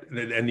 But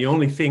and the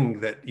only thing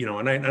that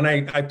and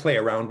I play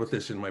around with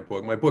this in my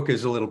book. My book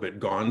is a little bit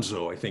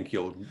gonzo. I think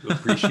you'll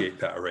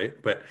appreciate that, right?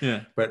 But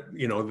yeah. But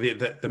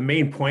the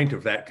main point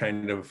of that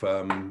kind of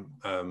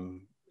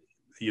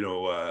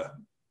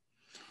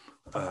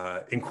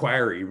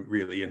inquiry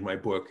really in my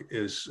book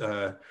is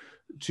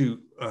to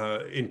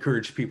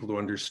encourage people to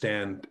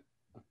understand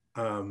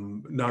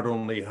not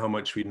only how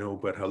much we know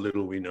but how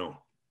little we know.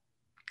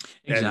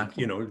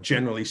 Exactly. And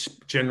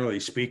generally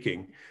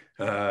speaking,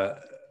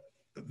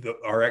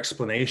 our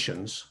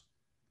explanations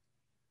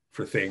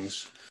for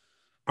things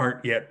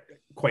aren't yet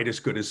quite as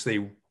good as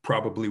they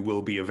probably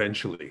will be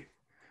eventually.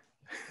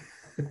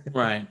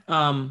 Right.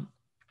 Right?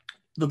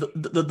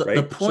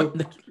 The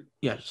point.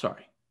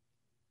 Sorry.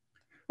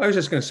 I was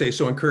just going to say,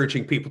 so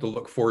encouraging people to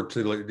look forward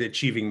to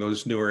achieving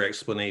those newer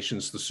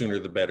explanations, the sooner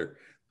the better.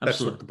 That's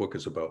Absolutely. what the book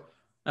is about.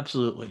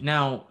 Absolutely.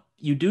 Now,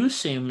 you do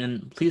seem,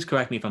 and please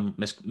correct me if I'm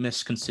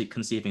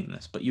misconceiving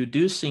this, but you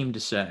do seem to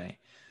say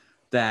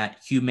that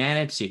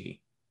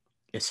humanity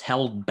is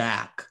held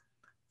back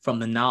from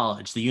the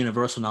knowledge, the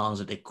universal knowledge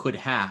that it could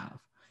have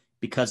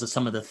because of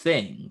some of the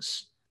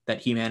things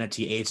that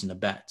humanity aids and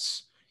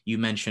abets. You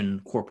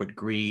mentioned corporate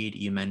greed,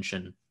 you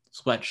mentioned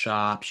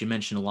sweatshops, you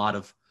mentioned a lot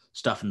of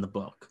stuff in the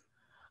book.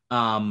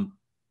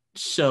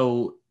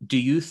 So do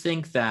you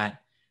think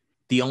that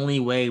the only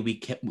way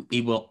we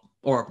will,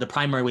 or the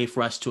primary way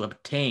for us to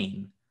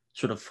obtain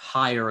sort of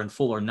higher and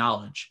fuller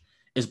knowledge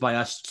is by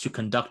us to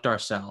conduct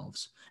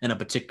ourselves in a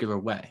particular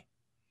way?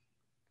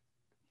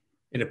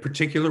 In a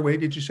particular way,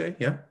 did you say?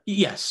 Yeah.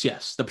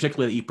 Yes, the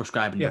particular that you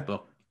prescribe in your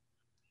book.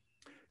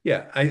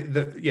 Yeah,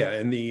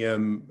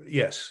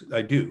 yes,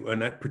 I do.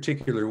 And that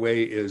particular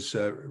way is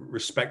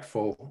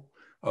respectful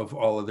of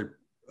all other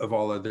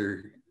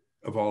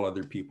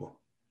people.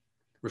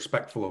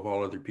 Respectful of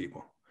all other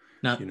people.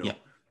 Now, to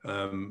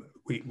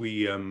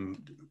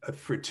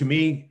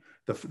me,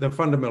 the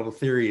fundamental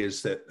theory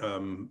is that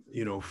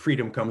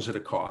freedom comes at a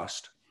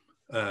cost,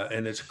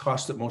 and it's a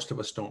cost that most of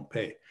us don't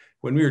pay.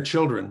 When we were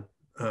children,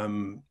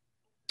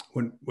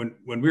 when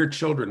we were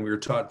children, we were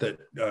taught that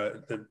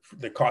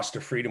the cost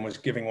of freedom was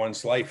giving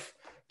one's life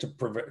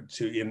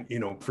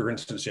for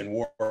instance, in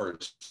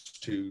wars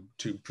to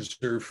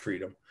preserve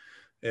freedom.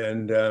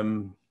 And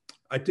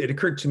it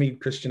occurred to me,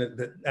 Christian,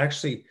 that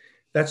actually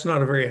that's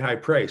not a very high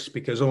price,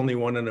 because only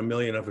 1 in a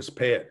million of us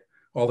pay it.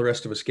 All the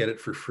rest of us get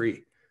it for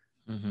free.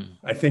 Mm-hmm.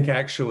 I think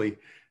actually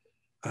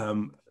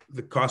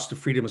the cost of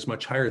freedom is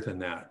much higher than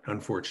that,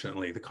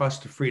 unfortunately. The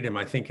cost of freedom,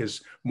 I think,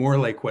 is more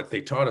like what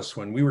they taught us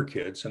when we were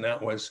kids, and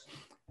that was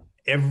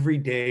every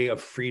day of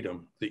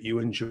freedom that you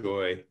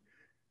enjoy,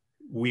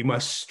 we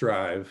must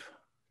strive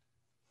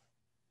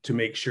to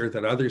make sure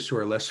that others who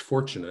are less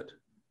fortunate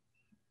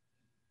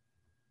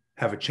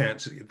have a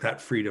chance at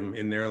that freedom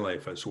in their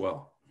life as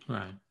well.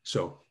 Right.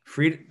 So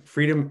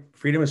freedom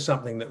is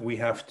something that we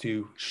have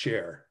to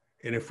share.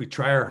 And if we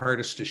try our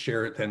hardest to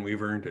share it, then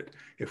we've earned it.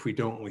 If we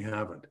don't, we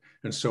haven't.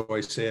 And so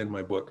I say in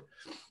my book,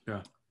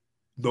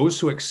 those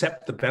who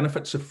accept the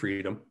benefits of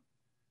freedom,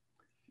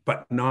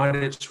 but not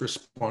its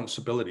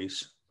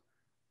responsibilities,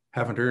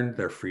 haven't earned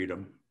their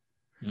freedom.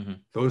 Mm-hmm.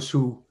 Those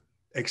who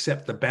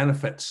accept the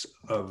benefits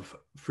of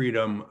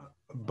freedom,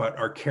 but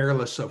are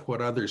careless of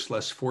what others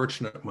less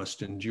fortunate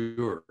must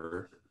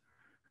endure,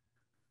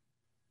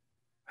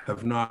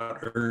 have not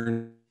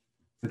earned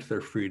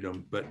their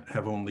freedom, but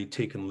have only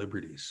taken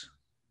liberties.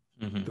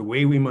 Mm-hmm. The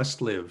way we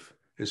must live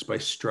is by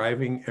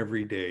striving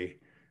every day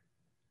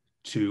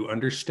to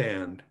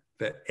understand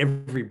that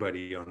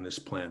everybody on this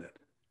planet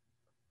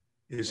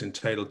is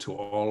entitled to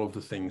all of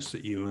the things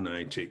that you and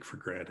I take for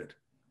granted.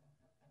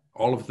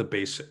 All of the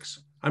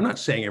basics. I'm not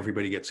saying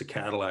everybody gets a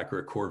Cadillac or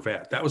a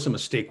Corvette. That was a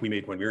mistake we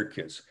made when we were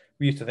kids.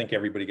 We used to think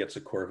everybody gets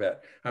a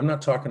Corvette. I'm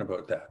not talking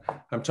about that.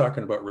 I'm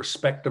talking about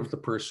respect of the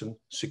person,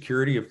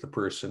 security of the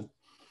person,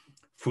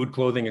 food,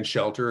 clothing, and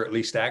shelter, or at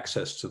least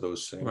access to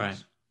those things.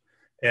 Right.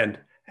 And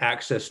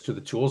access to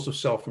the tools of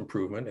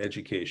self-improvement,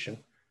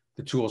 education,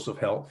 the tools of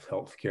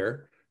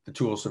healthcare, the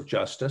tools of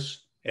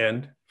justice,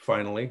 and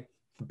finally,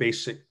 the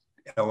basic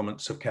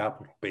elements of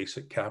capital,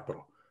 basic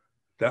capital.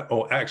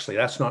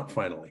 That's not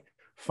finally.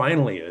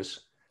 Finally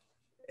is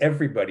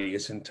everybody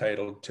is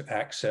entitled to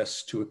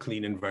access to a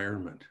clean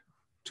environment,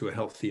 to a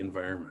healthy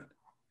environment.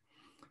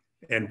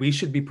 And we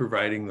should be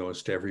providing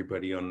those to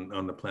everybody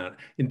on the planet.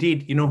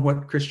 Indeed, you know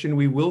what, Christian,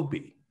 we will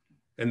be.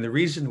 And the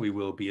reason we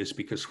will be is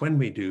because when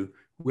we do,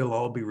 we'll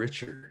all be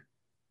richer.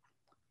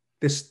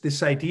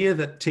 This idea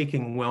that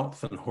taking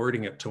wealth and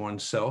hoarding it to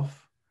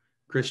oneself,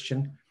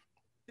 Christian,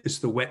 is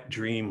the wet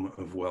dream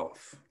of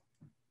wealth.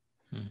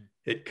 Hmm.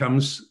 It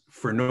comes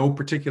for no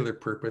particular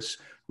purpose.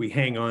 We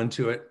hang on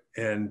to it,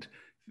 and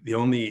the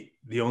only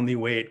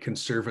way it can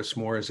serve us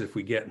more is if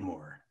we get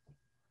more.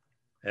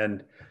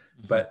 And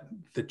but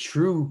the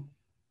true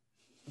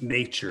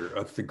nature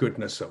of the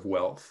goodness of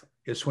wealth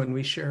is when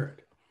we share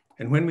it.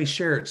 And when we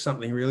share it,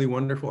 something really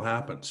wonderful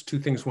happens. Two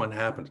things. One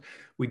happens.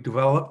 We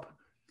develop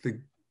the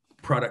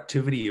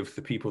productivity of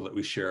the people that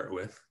we share it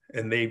with,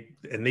 and they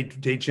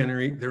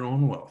generate their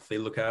own wealth. They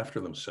look after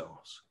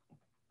themselves.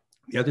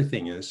 The other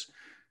thing is,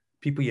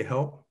 people you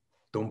help,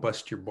 don't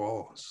bust your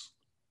balls.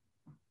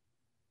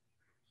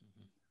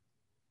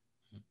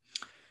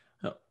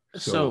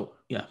 So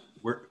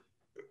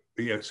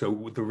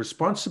the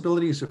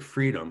responsibilities of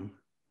freedom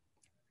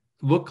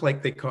look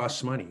like they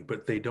cost money,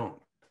 but they don't.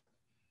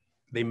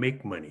 They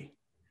make money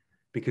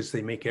because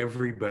they make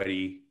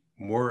everybody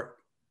more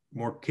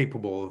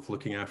capable of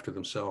looking after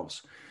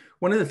themselves.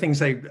 One of the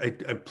things I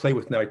play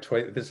with now,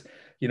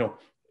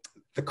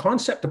 the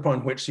concept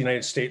upon which the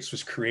United States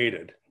was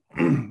created,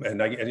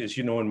 and as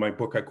you know, in my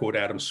book, I quote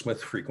Adam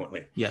Smith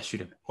frequently. Yes, you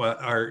do. Well,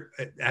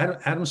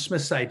 Adam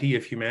Smith's idea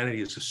of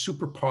humanity is a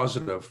super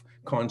positive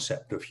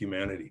concept of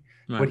humanity.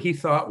 Right. What he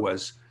thought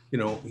was,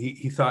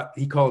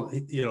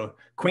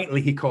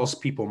 quaintly, he calls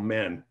people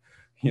men.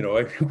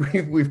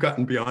 We've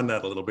gotten beyond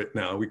that a little bit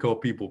now. We call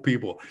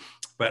people.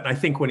 But I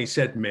think when he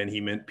said men, he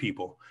meant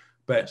people.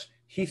 But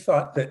he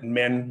thought that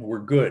men were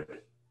good,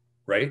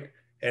 right?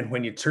 And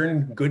when you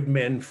turn good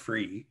men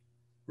free,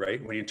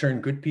 right? When you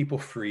turn good people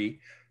free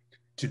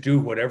to do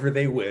whatever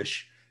they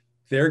wish,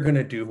 they're going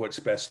to do what's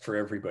best for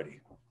everybody.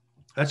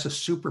 That's a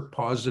super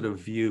positive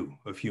view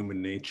of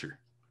human nature,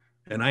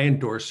 and I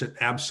endorse it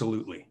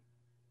absolutely.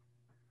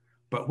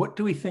 But what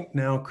do we think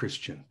now,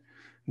 Christian?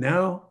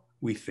 Now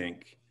we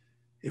think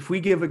if we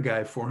give a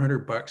guy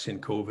 $400 in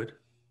COVID,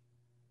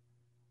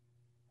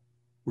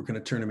 we're going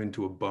to turn him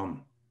into a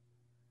bum.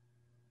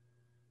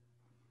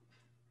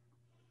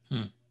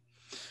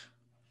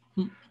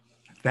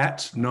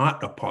 That's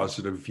not a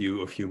positive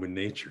view of human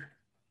nature.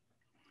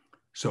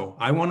 So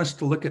I want us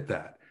to look at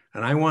that.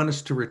 And I want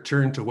us to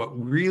return to what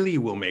really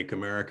will make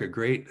America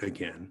great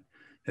again.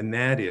 And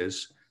that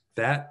is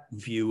that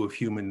view of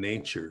human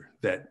nature,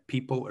 that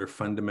people are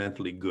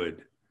fundamentally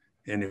good.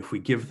 And if we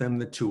give them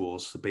the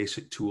tools, the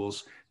basic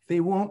tools, they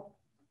won't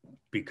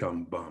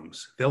become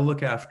bums. They'll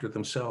look after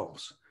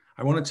themselves.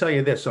 I want to tell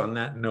you this on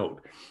that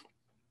note.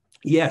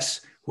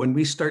 Yes, when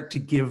we start to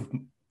give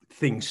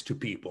things to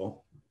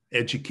people,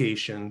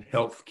 education,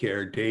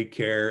 healthcare,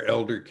 daycare,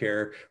 elder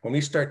care, when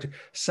we start to,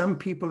 some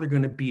people are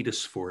going to beat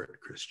us for it,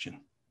 Christian.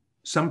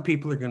 Some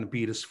people are going to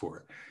beat us for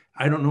it.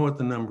 I don't know what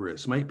the number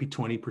is. Might be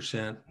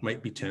 20%,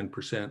 might be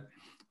 10%,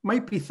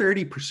 might be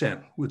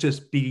 30%. Will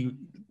just be,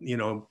 you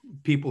know,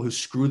 people who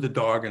screw the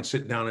dog and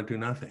sit down and do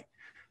nothing.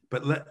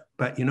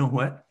 But you know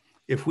what?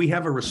 If we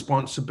have a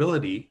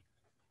responsibility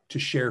to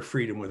share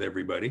freedom with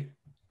everybody,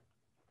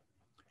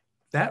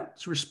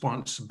 that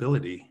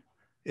responsibility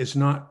is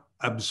not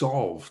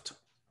absolved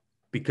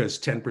because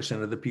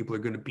 10% of the people are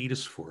going to beat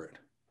us for it.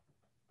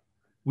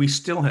 We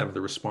still have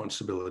the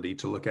responsibility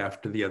to look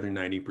after the other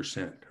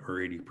 90% or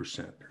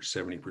 80% or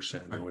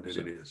 70% or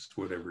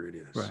whatever it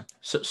is. Right.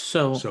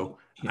 So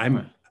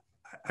yeah,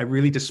 I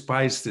really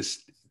despise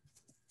this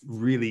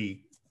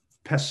really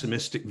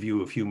pessimistic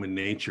view of human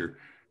nature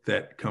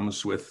that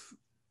comes with,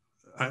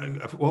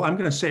 well, I'm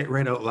going to say it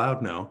right out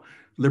loud now,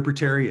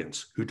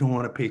 libertarians who don't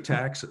want to pay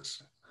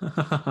taxes.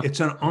 It's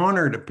an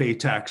honor to pay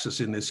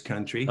taxes in this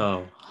country.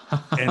 Oh.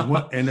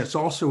 and it's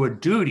also a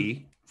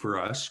duty for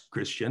us,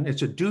 Christian.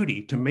 It's a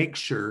duty to make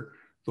sure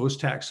those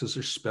taxes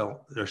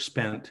are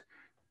spent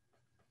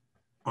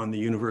on the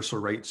universal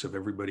rights of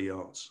everybody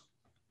else.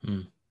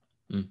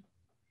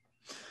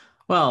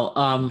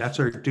 Well, that's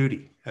our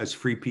duty as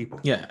free people.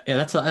 Yeah,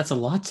 that's a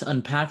lot to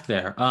unpack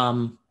there.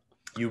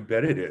 You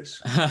bet it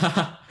is.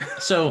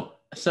 So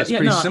it's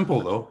pretty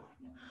simple though.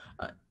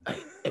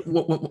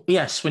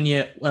 Yes, when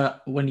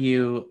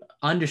you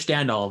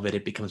understand all of it,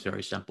 it becomes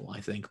very simple,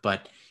 I think.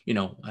 But you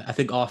know, I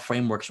think all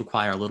frameworks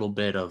require a little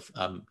bit of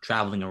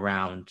traveling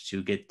around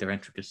to get their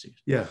intricacies.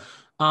 Yeah.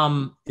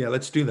 Yeah,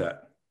 let's do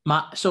that.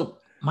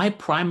 My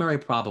primary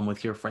problem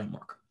with your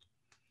framework,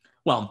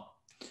 well,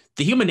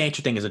 the human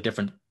nature thing is a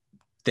different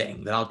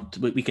thing that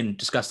we can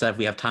discuss that if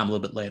we have time a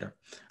little bit later.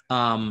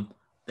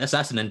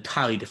 That's an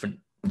entirely different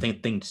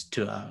thing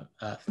to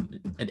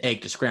an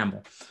egg to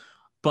scramble.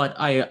 But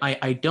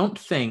I don't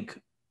think,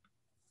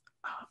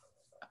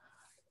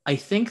 I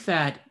think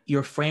that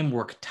your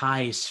framework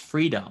ties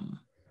freedom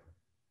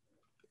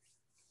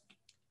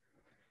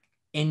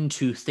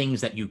into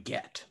things that you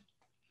get,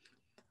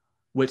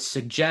 which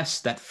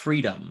suggests that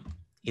freedom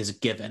is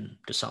given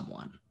to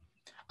someone.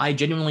 I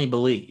genuinely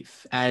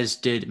believe, as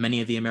did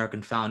many of the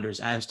American founders,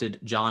 as did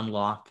John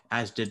Locke,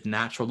 as did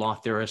natural law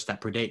theorists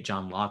that predate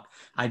John Locke,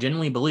 I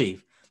genuinely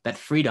believe that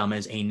freedom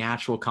is a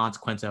natural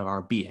consequence of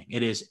our being.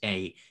 It is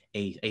a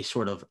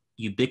sort of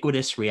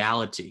ubiquitous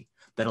reality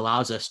that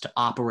allows us to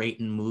operate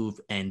and move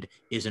and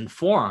is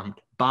informed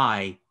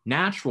by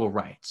natural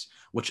rights,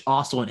 which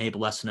also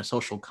enable us in a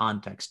social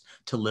context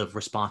to live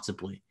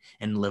responsibly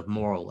and live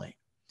morally.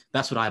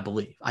 That's what I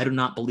believe. I do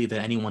not believe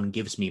that anyone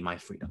gives me my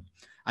freedom.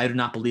 I do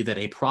not believe that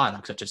a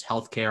product such as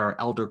healthcare or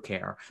elder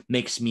care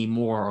makes me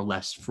more or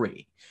less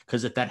free.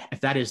 Because if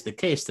that is the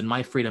case, then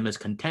my freedom is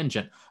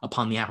contingent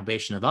upon the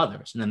approbation of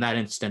others. And in that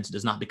instance, it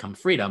does not become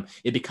freedom.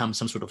 It becomes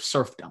some sort of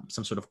serfdom,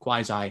 some sort of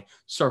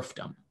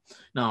quasi-serfdom.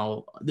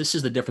 Now, this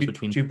is the difference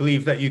between... Do you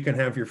believe that you can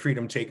have your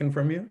freedom taken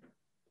from you?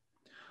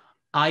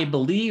 I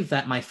believe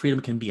that my freedom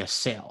can be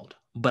assailed.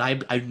 But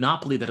I do not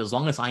believe that as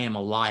long as I am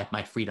alive,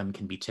 my freedom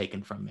can be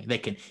taken from me.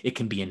 It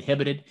can be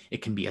inhibited,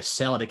 it can be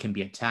assailed, it can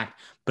be attacked.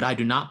 But I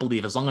do not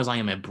believe, as long as I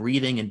am a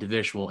breathing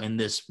individual in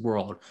this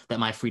world, that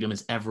my freedom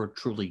is ever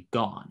truly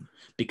gone.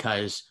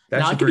 Because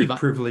that's a very,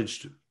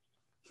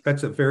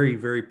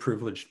 very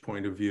privileged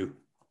point of view.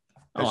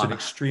 That's an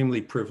extremely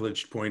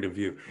privileged point of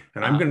view.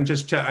 And I'm going to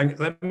just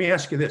let me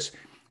ask you this: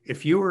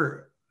 if you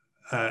were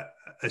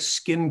a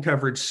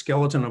skin-covered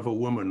skeleton of a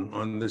woman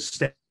on the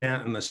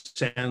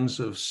sands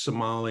of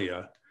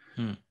Somalia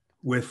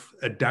with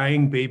a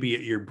dying baby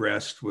at your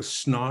breast with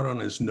snot on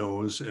his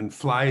nose and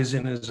flies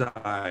in his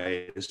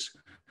eyes,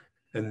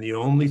 and the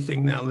only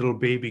thing that little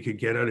baby could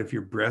get out of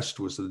your breast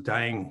was the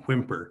dying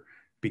whimper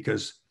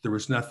because there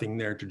was nothing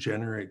there to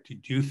generate.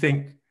 Do you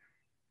think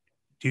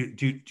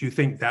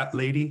that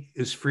lady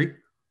is free?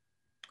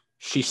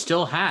 She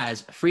still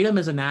has. Freedom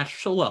is a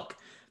natural look.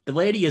 The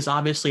lady is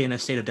obviously in a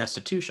state of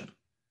destitution.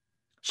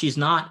 She is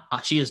not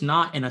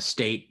in a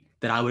state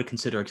that I would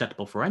consider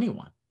acceptable for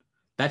anyone.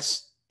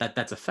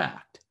 That's a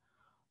fact.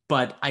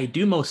 But I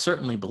do most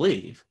certainly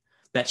believe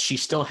that she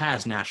still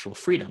has natural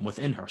freedom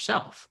within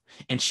herself,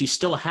 and she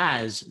still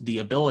has the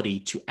ability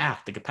to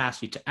act, the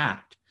capacity to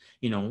act.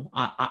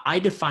 I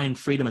define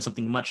freedom as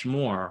something much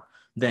more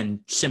than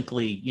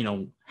simply,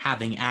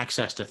 having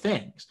access to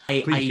things.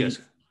 Please, yes.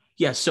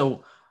 Yeah.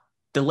 So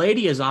the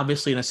lady is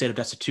obviously in a state of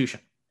destitution.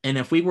 And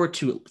if we were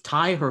to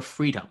tie her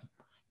freedom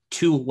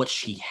to what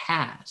she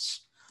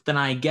has, then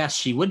I guess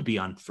she would be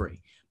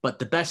unfree. But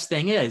the best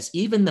thing is,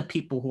 even the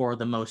people who are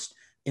the most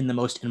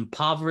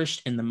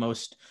impoverished, in the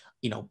most,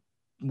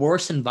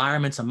 worst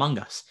environments among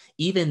us,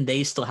 even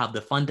they still have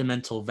the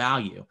fundamental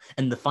value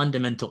and the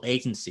fundamental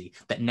agency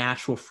that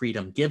natural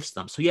freedom gives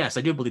them. So yes,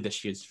 I do believe that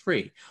she is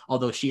free,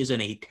 although she is in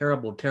a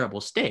terrible,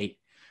 terrible state.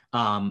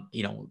 That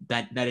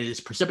it is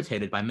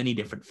precipitated by many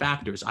different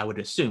factors, I would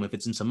assume, if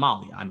it's in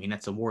Somalia. I mean,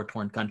 that's a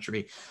war-torn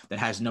country that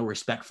has no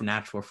respect for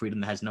natural freedom,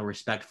 that has no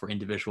respect for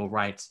individual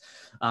rights.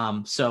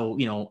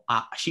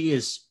 She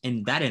is,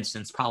 in that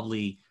instance,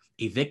 probably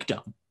a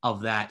victim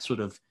of that sort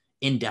of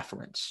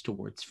indifference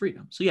towards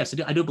freedom. So yes,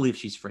 I do believe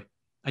she's free.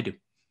 I do.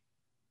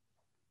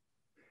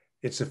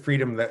 It's a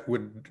freedom that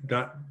would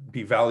not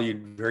be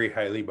valued very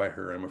highly by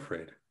her, I'm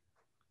afraid.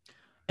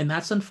 And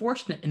that's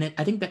unfortunate. And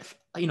I think that,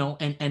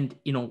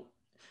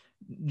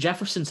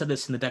 Jefferson said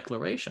this in the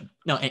Declaration.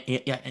 No, Let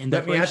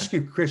me ask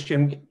you,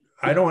 Christian,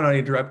 I don't want to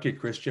interrupt you,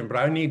 Christian, but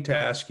I need to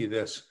ask you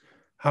this.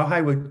 How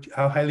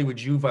highly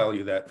would you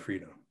value that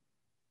freedom?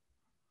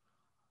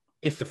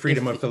 If the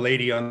freedom of the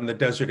lady on the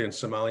desert in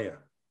Somalia.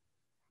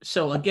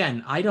 So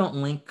again, I don't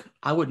link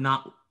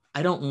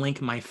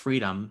my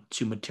freedom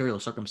to material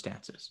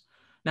circumstances.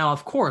 Now,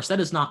 of course, that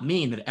does not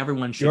mean that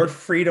everyone should.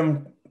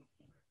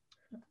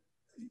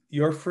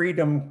 Your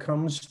freedom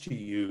comes to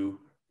you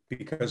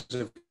because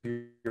of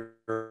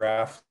your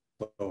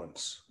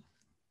affluence.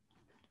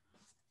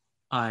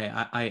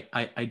 I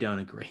don't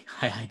agree.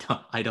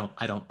 I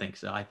don't think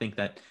so. I think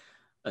that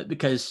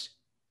because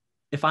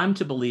if I'm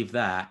to believe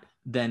that,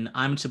 then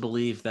I'm to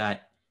believe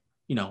that,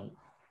 if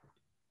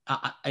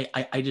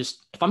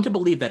I'm to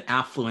believe that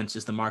affluence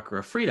is the marker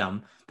of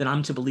freedom, then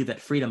I'm to believe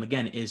that freedom,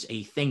 again, is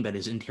a thing that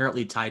is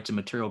inherently tied to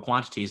material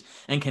quantities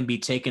and can be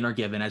taken or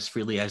given as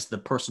freely as the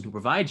person who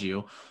provides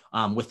you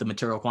with the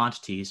material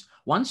quantities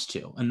wants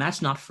to. And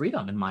that's not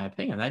freedom, in my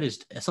opinion. That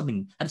is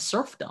something, that's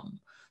serfdom.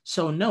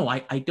 So no,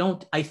 I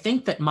don't. I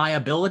think that my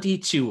ability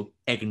to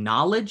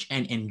acknowledge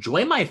and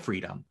enjoy my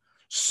freedom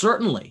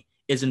certainly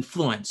is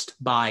influenced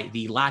by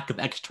the lack of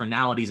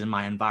externalities in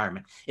my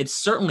environment. It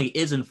certainly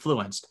is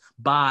influenced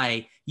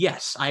by,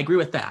 yes, I agree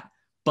with that.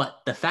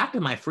 But the fact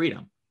of my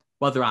freedom,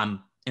 whether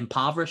I'm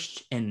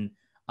impoverished in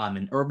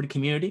an urban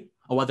community,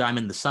 or whether I'm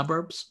in the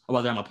suburbs, or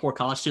whether I'm a poor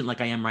college student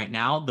like I am right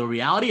now, the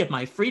reality of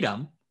my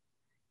freedom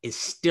is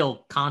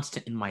still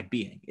constant in my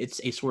being.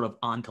 It's a sort of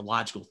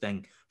ontological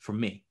thing for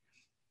me.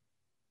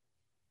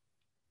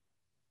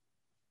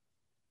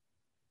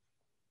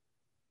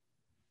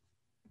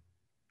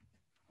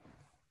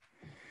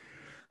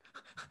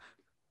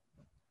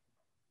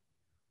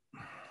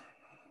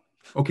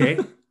 Okay.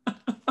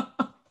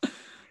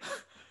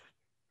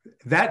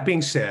 That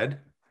being said,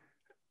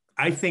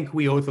 I think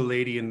we owe the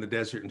lady in the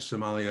desert in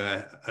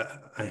Somalia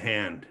a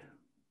hand.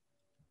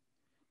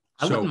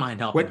 I wouldn't mind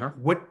helping her.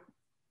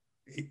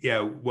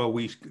 Yeah, well,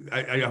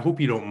 I hope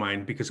you don't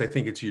mind, because I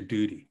think it's your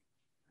duty.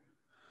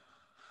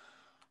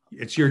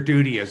 It's your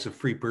duty as a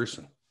free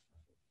person.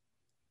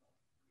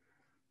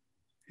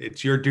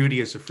 It's your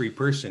duty as a free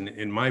person,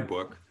 in my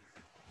book,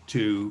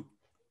 to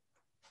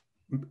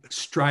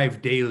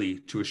strive daily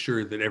to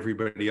assure that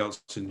everybody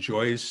else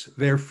enjoys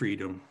their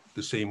freedom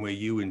the same way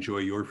you enjoy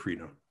your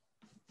freedom,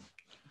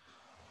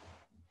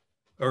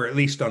 or at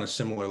least on a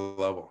similar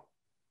level.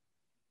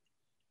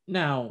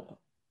 Now,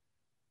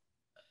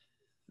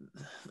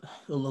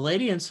 the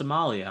lady in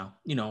Somalia,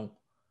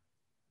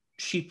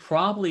 she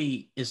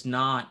probably is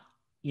not,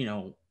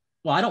 well,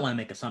 I don't want to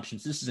make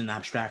assumptions. This is an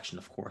abstraction,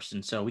 of course,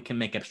 and so we can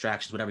make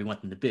abstractions whatever we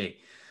want them to be.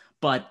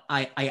 But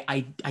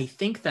I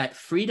think that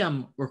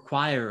freedom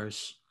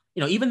requires,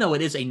 even though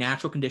it is a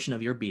natural condition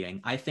of your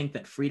being, I think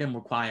that freedom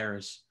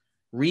requires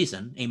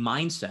reason, a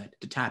mindset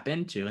to tap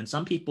into. And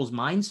some people's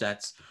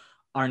mindsets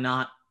are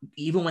not,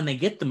 even when they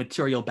get the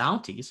material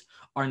bounties,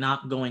 are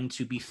not going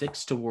to be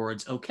fixed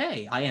towards,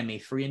 okay, I am a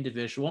free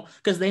individual,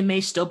 because they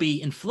may still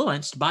be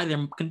influenced by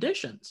their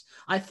conditions.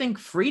 I think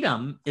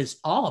freedom is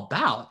all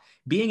about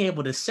being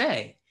able to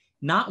say,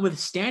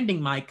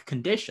 notwithstanding my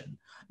condition,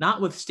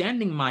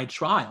 notwithstanding my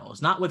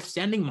trials,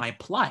 notwithstanding my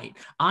plight,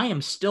 I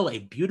am still a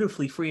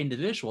beautifully free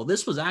individual.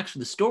 This was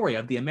actually the story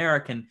of the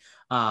African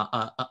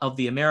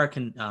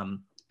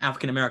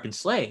American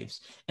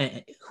slaves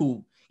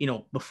who,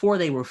 before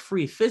they were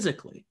free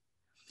physically,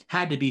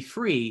 had to be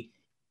free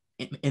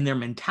in their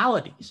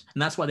mentalities,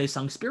 and that's why they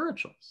sung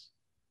spirituals.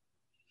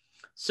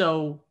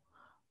 So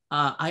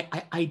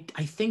I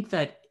think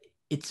that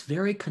it's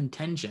very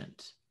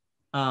contingent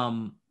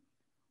on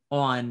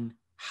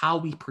how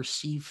we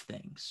perceive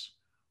things.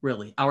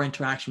 Really, our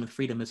interaction with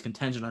freedom is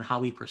contingent on how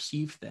we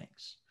perceive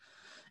things.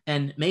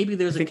 And maybe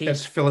there's I a think case.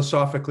 that's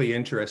philosophically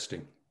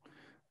interesting.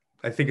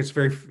 I think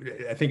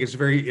it's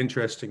very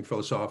interesting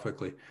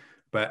philosophically,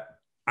 but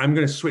I'm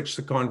going to switch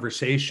the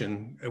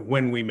conversation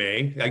when we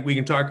may. Like, we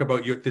can talk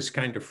about this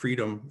kind of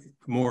freedom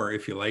more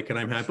if you like, and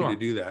I'm happy to Sure,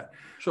 do that.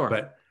 sure.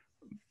 But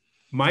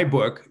my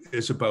book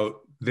is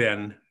about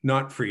then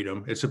not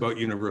freedom; it's about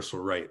universal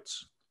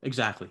rights.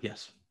 Exactly.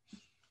 Yes.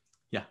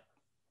 Yeah.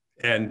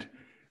 And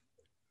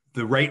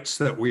the rights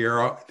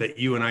that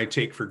you and I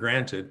take for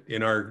granted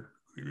in our,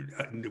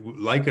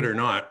 like it or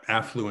not,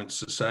 affluent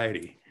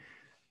society,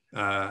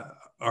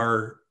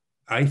 are,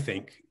 I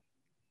think,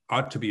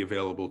 ought to be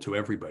available to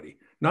everybody.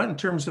 Not in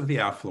terms of the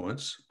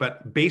affluence,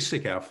 but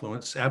basic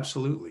affluence,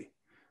 absolutely.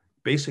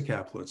 Basic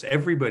affluence.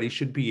 Everybody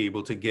should be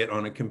able to get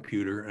on a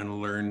computer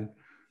and learn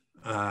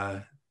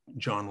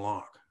John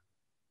Locke.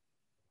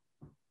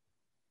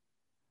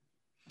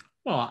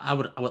 Well, I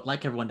would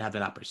like everyone to have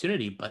that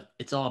opportunity, but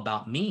it's all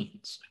about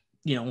means.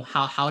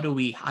 How do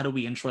we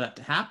ensure that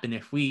to happen?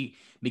 If we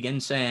begin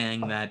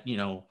saying that,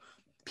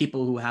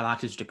 people who have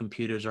access to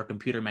computers or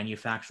computer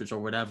manufacturers or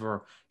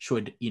whatever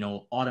should,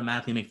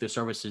 automatically make their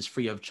services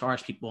free of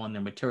charge, people on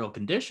their material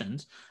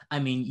conditions, I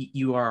mean,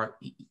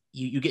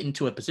 you get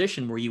into a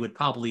position where you would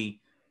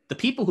probably, the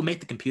people who make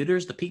the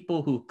computers, the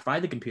people who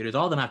provide the computers,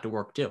 all of them have to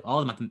work too. All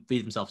of them have to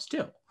feed themselves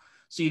too.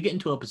 So you get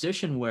into a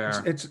position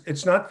where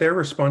it's not their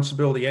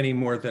responsibility any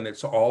more than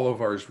it's all of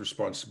ours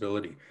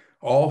responsibility.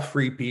 All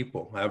free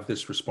people have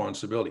this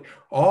responsibility.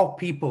 All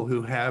people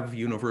who have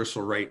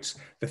universal rights,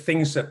 the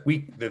things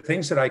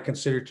that I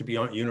consider to be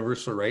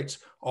universal rights,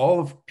 all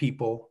of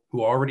people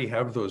who already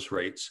have those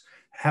rights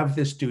have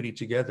this duty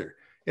together.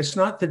 It's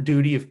not the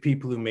duty of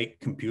people who make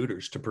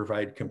computers to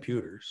provide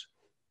computers.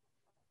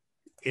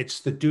 It's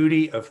the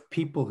duty of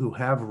people who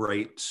have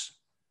rights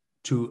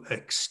to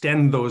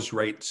extend those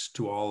rights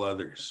to all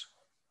others.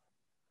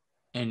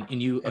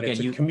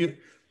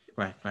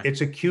 right.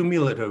 It's a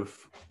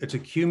cumulative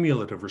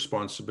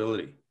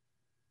responsibility.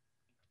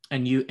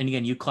 And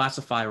again, you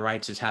classify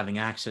rights as having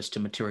access to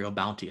material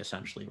bounty,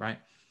 essentially, right?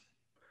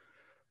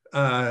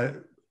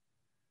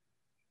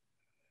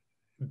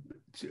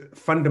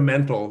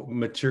 Fundamental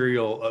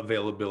material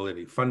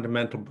availability,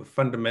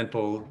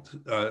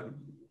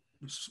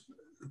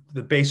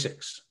 the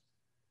basics.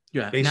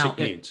 Yeah. Basic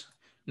needs.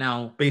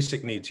 Now,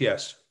 basic needs,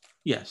 yes.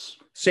 Yes.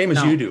 Same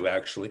as you do,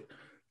 actually.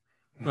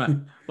 Right.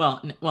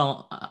 Well.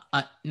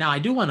 Now I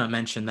do want to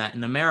mention that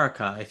in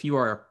America, if you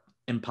are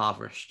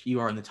impoverished, you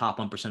are in the top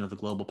 1% of the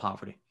global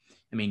poverty.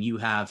 I mean, you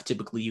have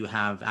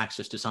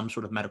access to some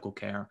sort of medical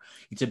care.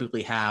 You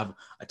typically have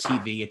a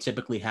TV. You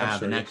typically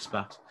have an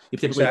Xbox.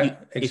 Exactly.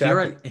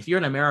 If you're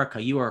in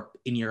America, you're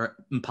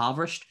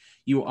impoverished.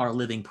 You are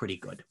living pretty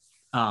good.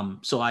 Now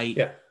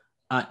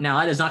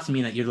that does not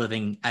mean that you're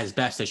living as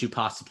best as you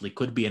possibly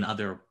could be in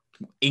other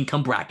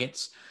income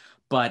brackets,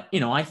 but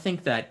I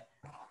think that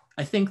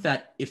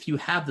if you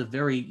have the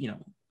very,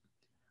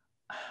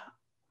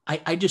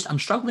 I'm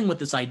struggling with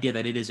this idea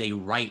that it is a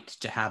right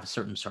to have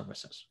certain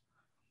services.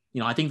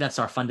 I think that's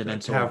our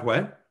fundamental. To have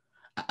what?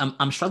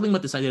 I'm struggling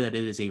with this idea that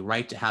it is a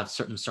right to have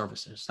certain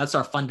services. That's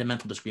our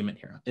fundamental disagreement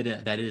here. That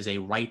it is a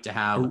right to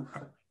have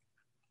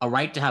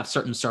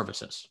certain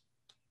services.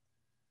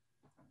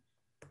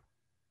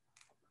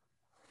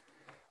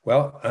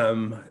 Well,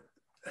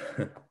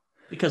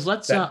 because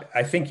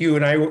I think you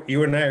and I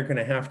are going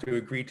to have to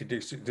agree to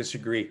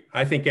disagree.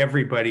 I think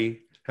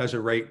everybody has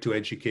a right to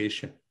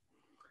education.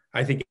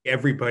 I think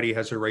everybody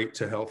has a right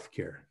to health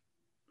care.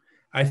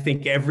 I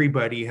think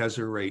everybody has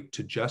a right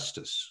to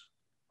justice.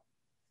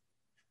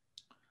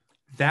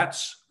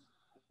 That's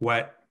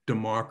what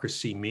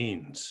democracy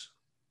means.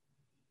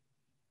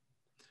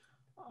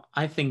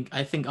 I think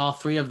all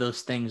three of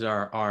those things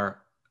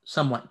are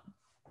somewhat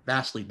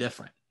vastly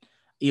different.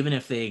 Even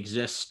if they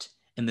exist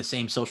in the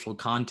same social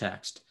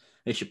context,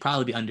 they should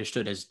probably be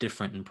understood as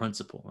different in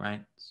principle,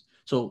 right?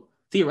 So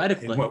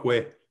theoretically, in what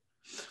way?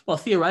 Well,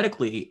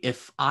 theoretically,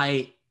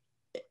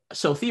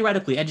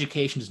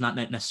 education does not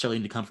necessarily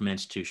need to come from an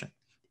institution.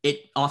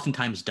 It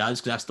oftentimes does,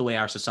 because that's the way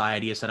our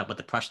society is set up with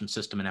the Prussian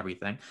system and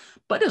everything,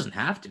 but it doesn't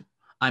have to.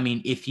 I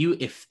mean,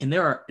 and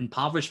there are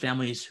impoverished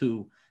families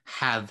who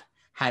have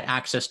had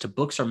access to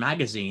books or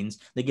magazines,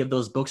 they give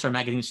those books or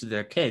magazines to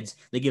their kids.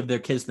 They give their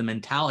kids the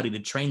mentality to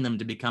train them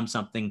to become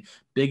something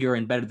bigger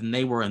and better than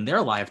they were in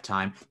their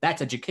lifetime.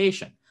 That's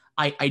education.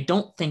 I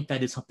don't think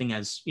that is something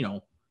as,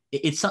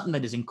 it's something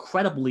that is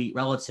incredibly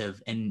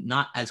relative and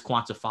not as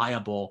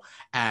quantifiable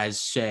as,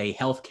 say,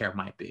 healthcare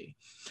might be.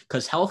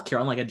 Because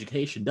healthcare, unlike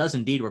education, does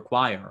indeed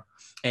require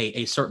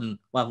a certain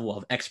level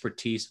of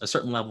expertise, a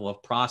certain level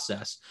of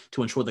process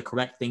to ensure the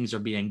correct things are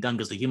being done,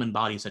 because the human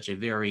body is such a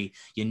very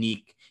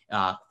unique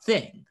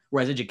thing.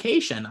 Whereas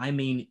education, I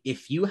mean,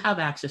 if you have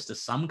access to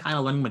some kind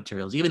of learning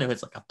materials, even if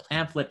it's like a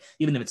pamphlet,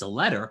 even if it's a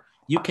letter,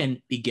 you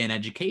can begin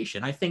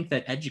education. I think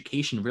that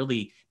education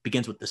really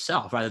begins with the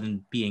self rather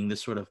than being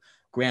this sort of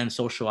grand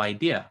social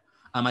idea.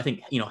 I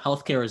think,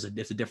 healthcare is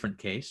a different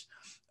case.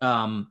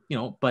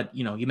 But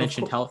you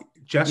mentioned health.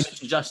 You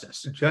mentioned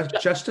justice.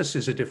 Justice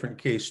is a different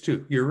case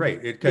too. You're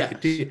right. Yes.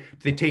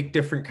 They take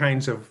different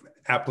kinds of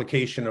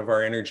application of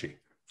our energy,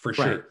 for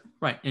sure.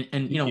 Right.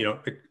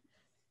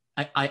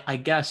 I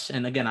guess,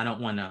 and again,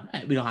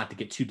 we don't have to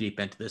get too deep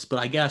into this, but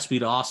I guess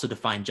we'd also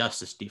define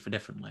justice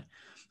differently.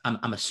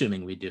 I'm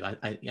assuming we do.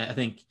 I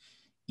think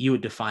you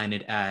would define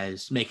it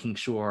as making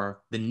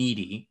sure the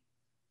needy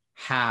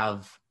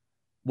have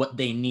what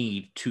they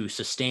need to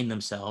sustain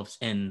themselves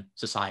in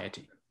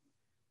society.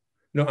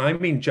 No, I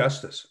mean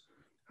justice.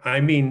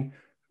 I mean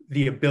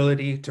the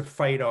ability to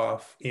fight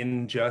off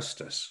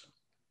injustice.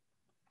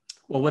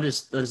 Well, what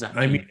does that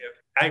mean?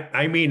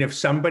 I mean, if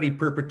somebody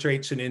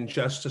perpetrates an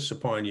injustice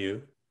upon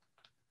you,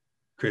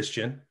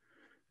 Christian,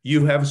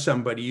 you have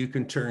somebody you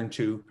can turn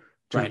to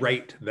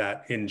right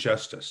that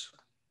injustice.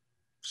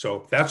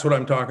 So that's what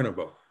I'm talking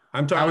about.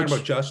 I'm talking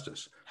about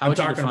justice. I'm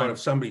talking about if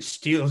somebody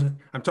steals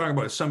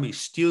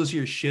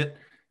your shit,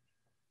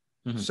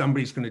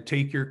 somebody's going to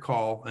take your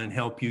call and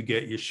help you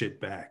get your shit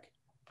back.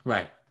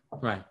 Right.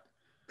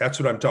 That's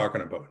what I'm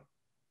talking about.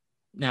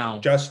 Now,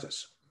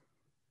 justice.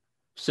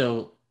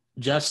 So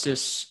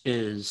justice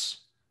is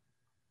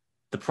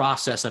the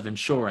process of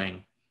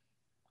ensuring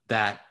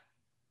that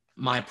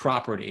my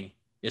property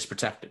is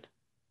protected.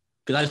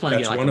 Because I just want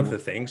to get one of the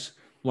things.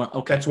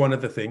 Okay. That's one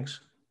of the things.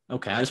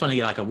 Okay. I just want to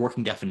get like a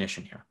working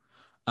definition here.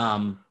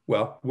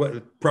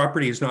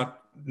 Property is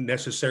not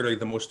necessarily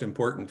the most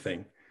important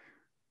thing.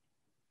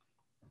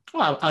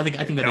 Well, I think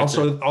that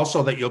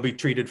also that you'll be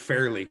treated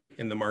fairly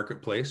in the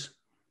marketplace.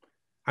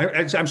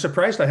 I'm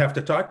surprised I have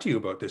to talk to you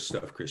about this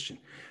stuff, Christian.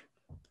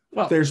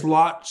 Well, there's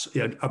lots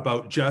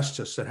about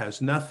justice that has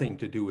nothing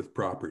to do with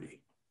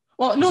property.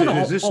 Well,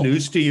 is this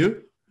news to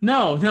you?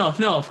 No,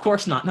 of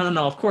course not.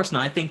 No, of course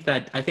not. I think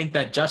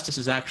that justice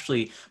is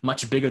actually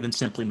much bigger than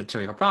simply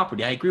material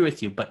property. I agree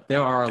with you, but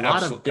there are a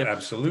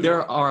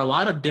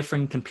lot of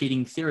different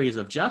competing theories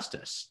of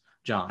justice,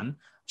 John.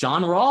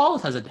 John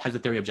Rawls has a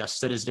theory of justice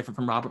that is different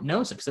from Robert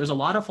Nozick's. There's a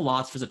lot of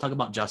philosophers that talk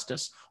about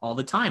justice all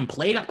the time.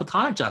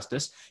 Platonic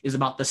justice is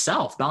about the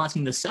self,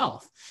 balancing the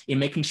self, in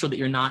making sure that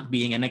you're not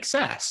being in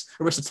excess.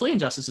 Aristotelian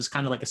justice is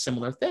kind of like a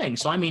similar thing.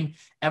 So, I mean,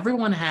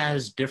 everyone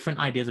has different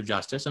ideas of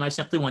justice, and I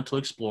simply want to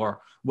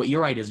explore what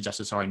your ideas of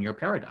justice are in your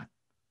paradigm.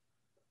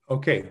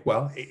 Okay,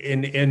 well,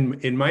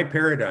 in my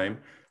paradigm,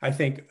 I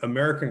think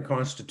American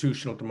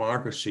constitutional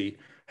democracy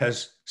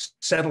has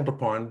settled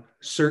upon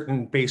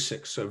certain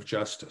basics of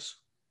justice.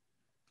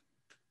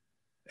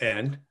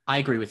 And I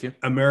agree with you.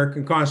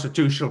 American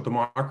constitutional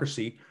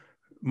democracy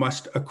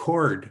must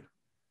accord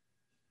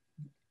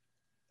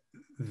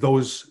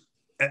those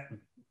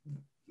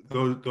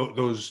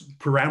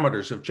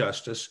parameters of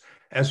justice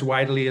as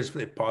widely as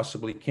it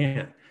possibly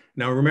can.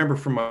 Now, remember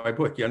from my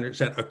book, you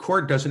understand,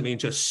 accord doesn't mean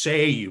just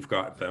say you've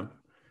got them.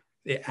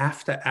 They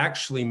have to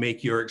actually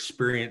make your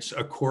experience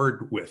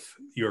accord with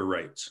your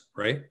rights,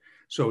 right?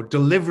 So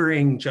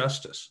delivering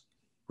justice,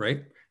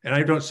 right? And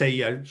I don't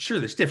say, sure,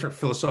 there's different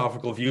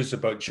philosophical views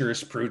about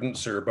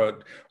jurisprudence or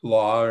about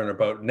law and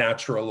about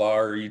natural law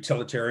or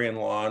utilitarian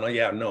law.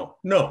 And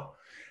no.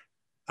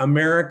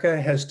 America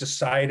has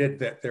decided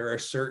that there are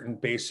certain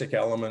basic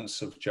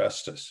elements of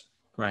justice.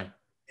 Right.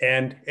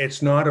 And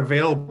it's not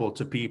available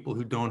to people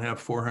who don't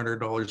have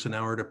 $400 an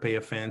hour to pay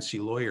a fancy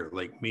lawyer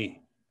like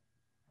me.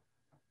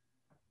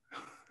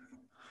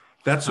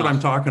 That's what I'm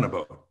talking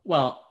about.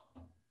 Well,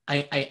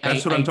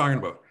 That's what I'm talking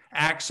about.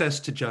 Access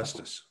to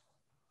justice.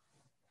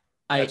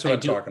 That's what I'm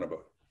talking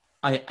about.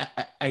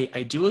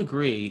 I do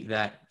agree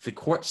that the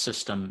court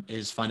system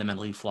is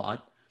fundamentally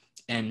flawed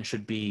and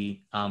should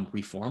be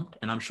reformed.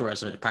 And I'm sure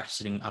as a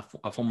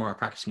former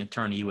practicing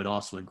attorney, you would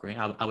also agree.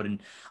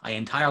 I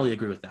entirely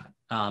agree with that.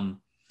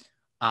 I'm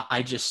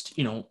just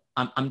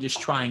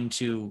trying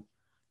to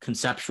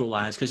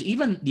conceptualize, because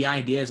even the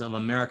ideas of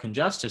American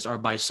justice are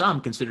by some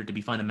considered to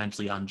be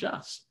fundamentally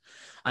unjust.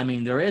 I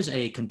mean, there is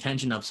a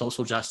contingent of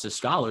social justice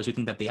scholars who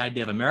think that the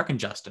idea of American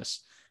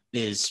justice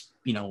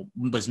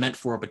was meant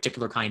for a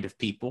particular kind of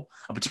people,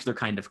 a particular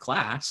kind of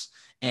class,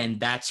 and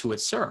that's who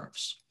it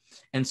serves.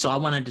 And so I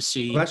wanted to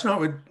see. Well,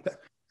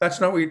 that's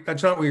not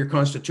what your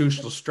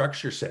constitutional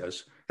structure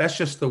says. That's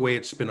just the way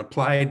it's been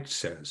applied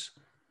says.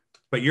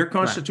 But your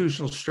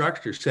constitutional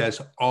structure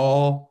says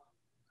all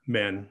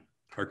men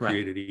are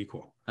created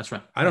equal. That's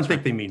right. I don't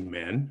think they mean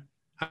men.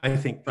 I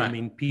think they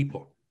mean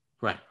people.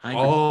 Right.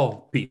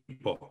 All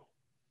people.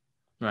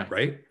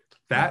 Right.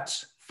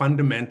 That's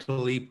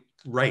fundamentally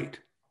right.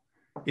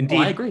 Indeed,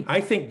 I agree.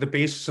 I think the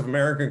basis of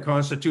American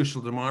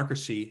constitutional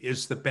democracy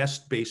is the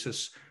best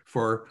basis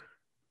for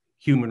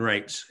human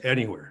rights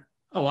anywhere.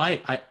 Oh,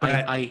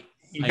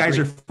 you guys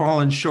are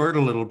falling short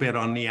a little bit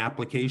on the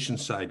application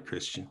side,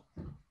 Christian.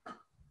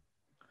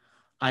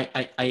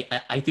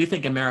 I do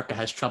think America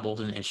has troubles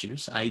and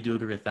issues. I do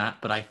agree with that.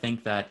 But I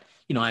think that,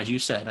 as you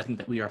said, I think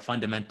that we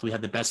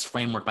have the best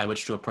framework by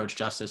which to approach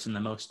justice and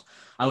the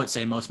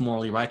most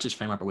morally righteous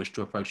framework by which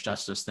to approach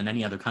justice than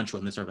any other country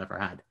on this earth ever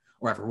had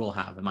or ever will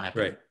have, in my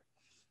opinion.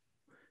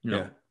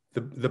 Right.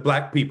 The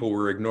black people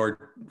were ignored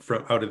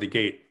from out of the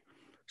gate.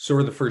 So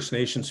are the First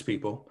Nations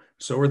people.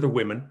 So are the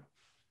women,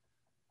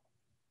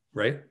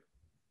 right?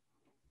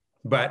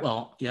 But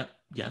Well, yeah,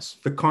 yes.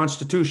 the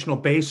constitutional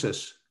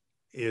basis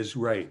is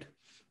right.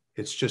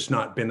 It's just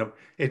not been,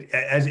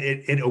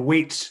 it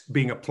awaits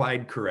being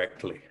applied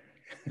correctly.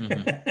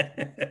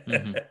 Mm-hmm.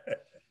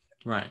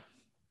 Mm-hmm. Right.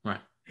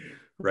 Right.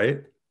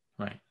 Right?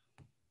 Right.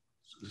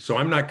 So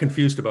I'm not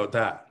confused about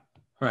that.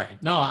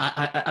 Right. No,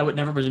 I would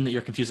never presume that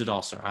you're confused at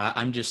all, sir.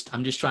 I'm just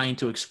trying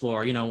to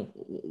explore.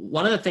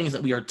 One of the things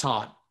that we are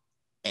taught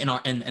in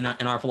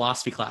our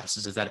philosophy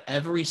classes is that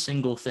every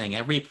single thing,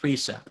 every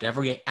precept,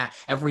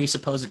 every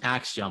supposed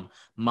axiom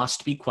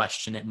must be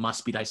questioned. It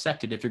must be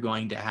dissected if you're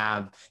going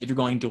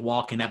to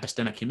walk in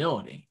epistemic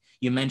humility.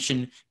 You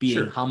mentioned being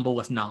Sure. humble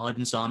with knowledge,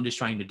 and so I'm just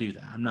trying to do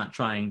that. I'm not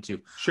trying to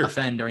Sure.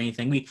 offend or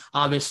anything. We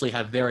obviously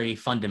have very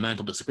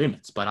fundamental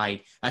disagreements,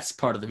 but that's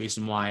part of the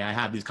reason why I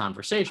have these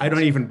conversations. I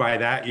don't even buy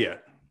that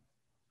yet.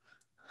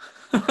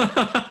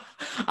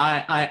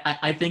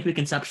 I think we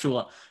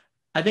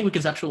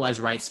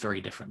conceptualize rights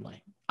very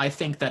differently. I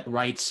think that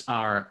rights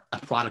are a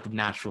product of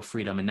natural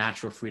freedom, and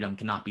natural freedom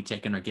cannot be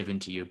taken or given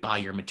to you by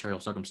your material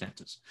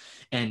circumstances.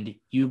 And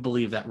you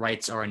believe that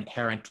rights are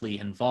inherently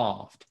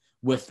involved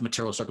with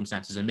material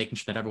circumstances and making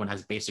sure that everyone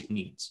has basic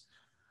needs.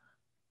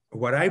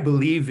 What I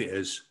believe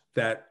is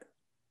that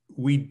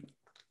we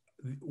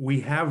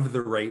have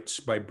the rights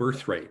by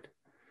birthright,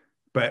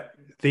 but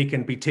they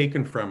can be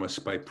taken from us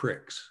by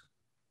pricks.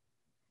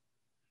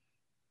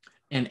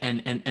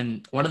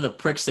 And one of the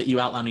pricks that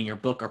you outline in your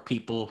book are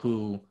people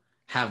who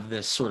have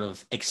this sort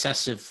of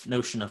excessive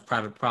notion of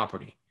private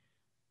property.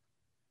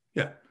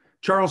 Yeah.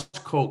 Charles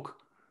Koch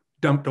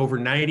dumped over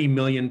 90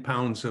 million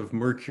pounds of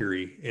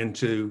mercury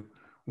into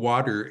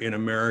water in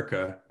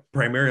America,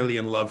 primarily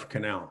in Love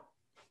Canal.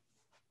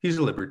 He's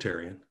a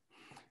libertarian.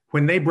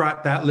 When they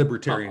brought that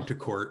libertarian to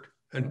court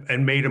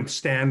and made him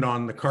stand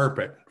on the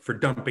carpet for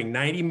dumping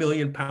 90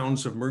 million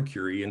pounds of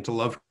mercury into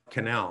Love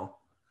Canal,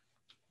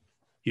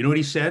 you know what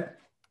he said,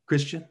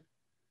 Christian?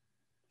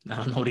 I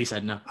don't know what he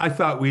said, no. I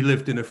thought we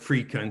lived in a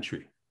free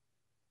country.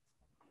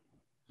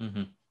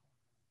 Mm-hmm.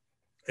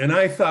 And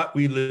I thought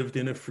we lived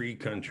in a free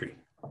country.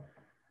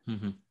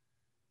 Mm-hmm.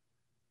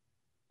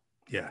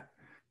 Yeah.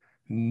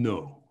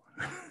 No,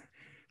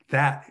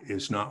 that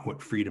is not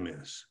what freedom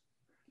is.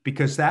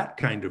 Because that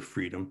kind of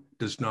freedom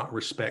does not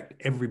respect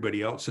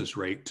everybody else's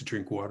right to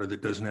drink water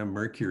that doesn't have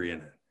mercury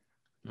in it.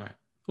 Right.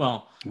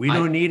 Well, we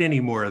don't need any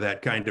more of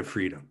that kind of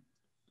freedom.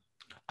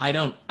 I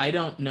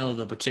don't know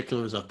the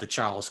particulars of the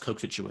Charles Koch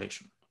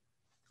situation,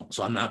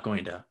 so I'm not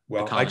going to.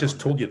 Well, I just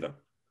told you them.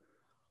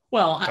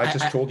 Well, I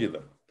just told you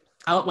them.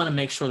 I want to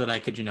make sure that I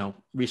could,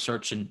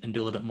 research and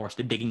do a little bit more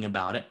digging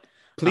about it.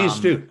 Please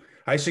do.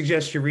 I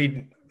suggest you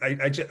read.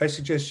 I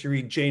suggest you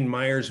read Jane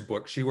Mayer's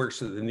book. She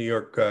works at the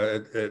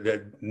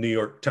New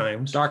York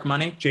Times. Dark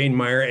Money. Jane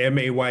Mayer,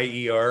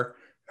 Mayer.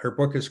 Her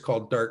book is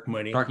called Dark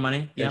Money. Dark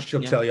Money. Yeah. And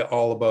she'll tell you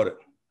all about it.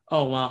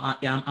 Oh well,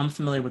 yeah, I'm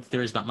familiar with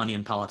theories about money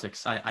and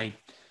politics.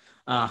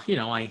 No,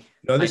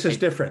 this is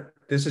different.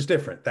 This is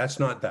different. That's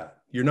not that.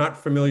 You're not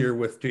familiar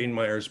with Jane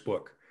Mayer's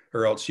book,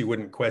 or else you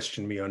wouldn't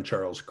question me on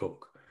Charles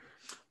Koch.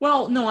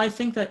 Well, no, I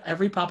think that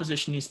every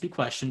proposition needs to be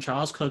questioned.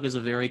 Charles Koch is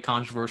a very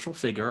controversial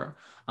figure.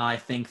 I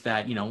think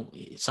that,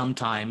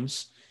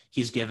 sometimes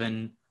he's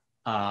given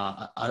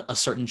a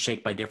certain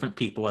shake by different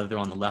people, whether they're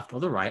on the left or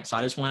the right. So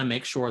I just want to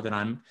make sure that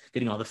I'm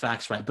getting all the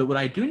facts right. But what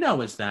I do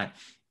know is that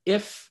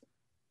if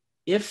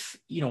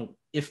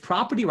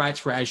property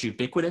rights were as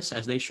ubiquitous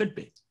as they should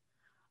be,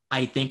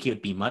 I think it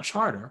would be much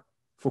harder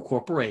for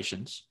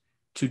corporations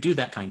to do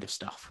that kind of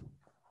stuff.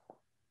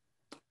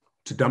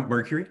 To dump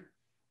mercury?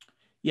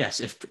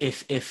 Yes,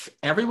 if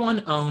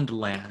everyone owned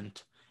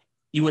land,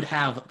 you would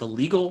have the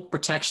legal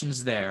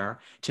protections there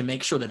to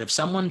make sure that if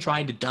someone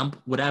tried to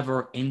dump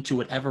whatever into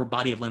whatever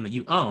body of land that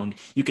you owned,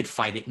 you could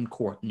fight it in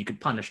court and you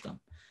could punish them.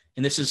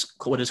 And this is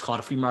what is called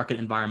a free market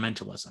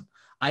environmentalism.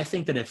 I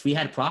think that if we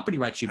had property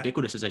rights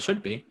ubiquitous as they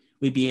should be,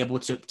 we'd be able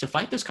to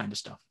fight this kind of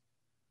stuff.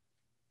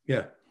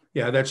 Yeah,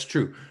 that's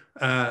true.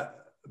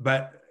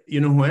 But you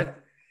know what?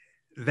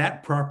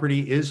 That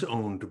property is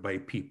owned by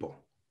people.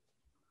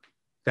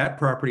 That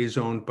property is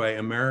owned by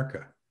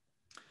America.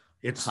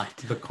 It's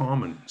the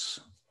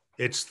commons.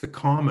 It's the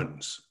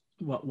commons.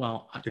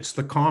 It's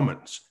the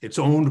commons. It's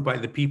owned by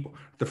the people.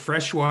 The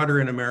fresh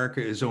water in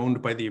America is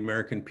owned by the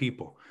American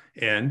people.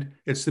 And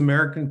it's the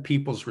American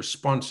people's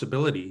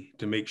responsibility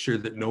to make sure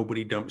that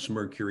nobody dumps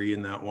mercury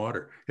in that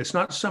water. It's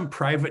not some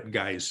private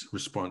guy's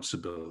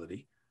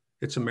responsibility.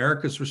 It's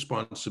America's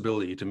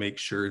responsibility to make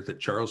sure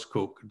that Charles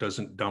Koch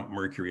doesn't dump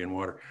mercury in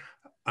water.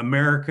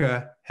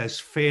 America has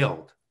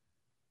failed.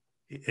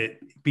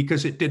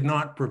 Because it did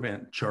not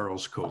prevent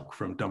Charles Koch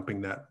from dumping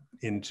that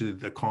into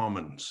the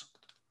commons.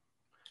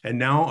 And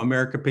now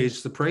America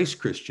pays the price,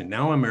 Christian.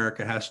 Now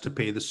America has to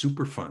pay the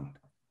super fund.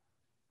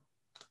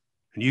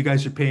 And you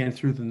guys are paying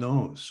through the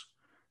nose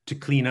to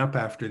clean up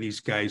after these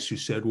guys who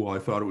said, well, I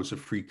thought it was a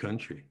free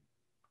country.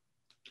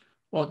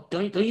 Well,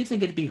 don't you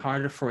think it'd be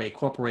harder for a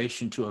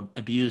corporation to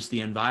abuse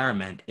the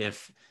environment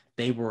if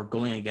they were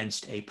going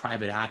against a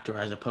private actor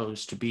as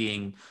opposed to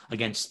being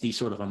against the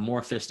sort of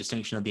amorphous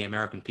distinction of the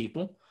American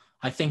people,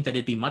 I think that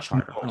it'd be much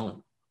harder.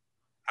 No.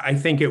 I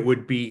think it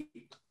would be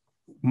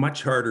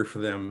much harder for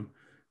them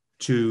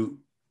to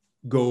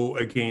go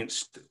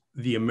against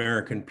the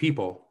American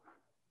people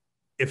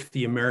if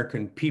the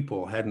American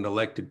people hadn't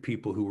elected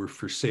people who were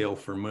for sale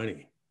for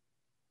money.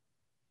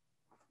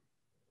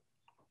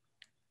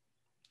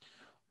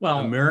 Well,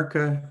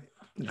 American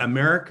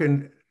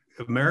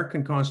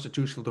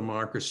constitutional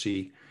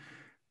democracy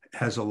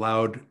has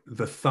allowed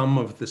the thumb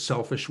of the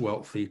selfish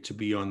wealthy to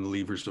be on the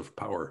levers of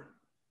power.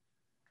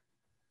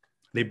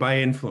 They buy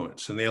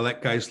influence, and they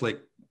elect guys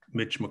like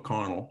Mitch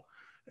McConnell,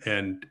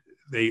 and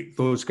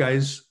those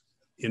guys,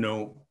 you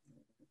know,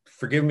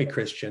 forgive me,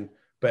 Christian,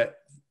 but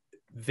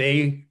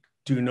they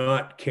do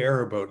not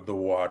care about the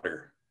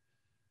water.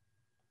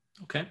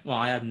 Okay. Well,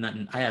 I have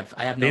nothing. I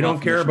have no. They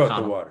don't care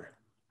about the water.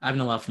 I have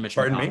no love for Mitch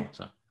Pardon McConnell. me?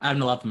 So I have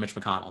no love for Mitch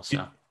McConnell.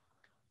 So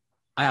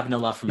I have no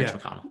love for Mitch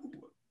McConnell.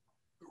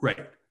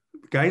 Right.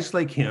 Guys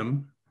like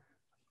him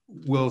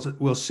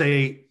will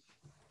say,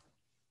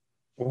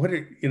 well,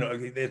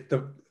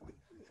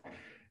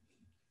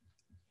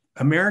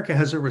 America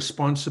has a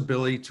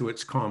responsibility to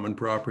its common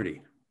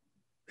property,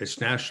 its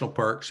national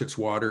parks, its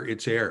water,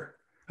 its air.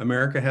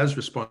 America has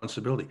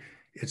responsibility.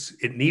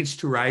 It needs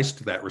to rise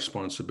to that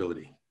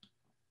responsibility.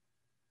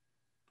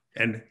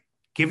 And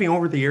giving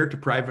over the air to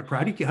private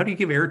property, how do you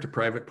give air to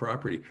private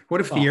property? What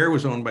if the air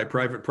was owned by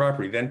private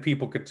property? Then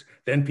people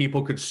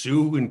could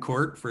sue in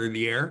court for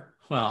the air.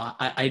 Well,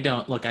 I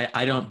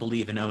don't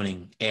believe in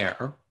owning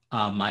air.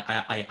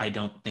 I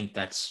don't think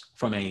that's,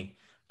 from a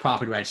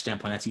property rights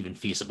standpoint, that's even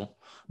feasible.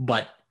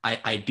 But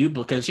I do,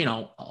 because, you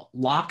know,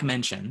 Locke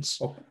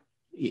mentions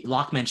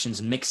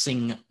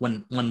mixing,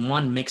 when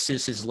one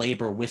mixes his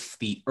labor with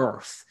the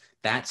earth,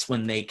 that's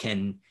when they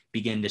can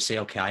begin to say,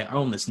 okay, I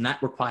own this. And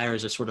that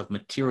requires a sort of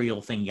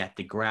material thing. You have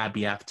to grab,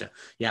 you have to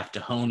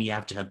hone, you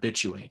have to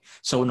habituate.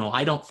 So no,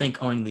 I don't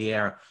think owning the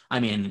air, I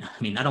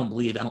don't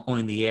believe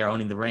owning the air,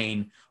 owning the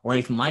rain, or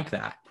anything like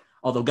that.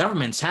 Although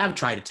governments have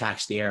tried to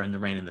tax the air and the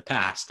rain in the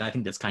past, and I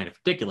think that's kind of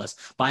ridiculous,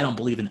 but I don't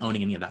believe in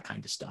owning any of that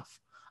kind of stuff.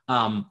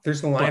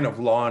 There's a line of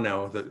law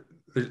now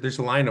there's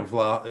a line of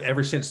law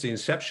ever since the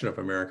inception of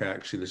America.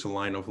 Actually, there's a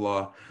line of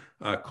law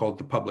called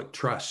the public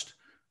trust,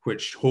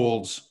 which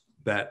holds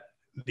that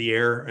the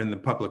air and the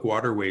public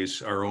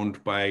waterways are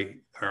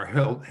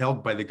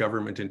held by the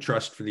government in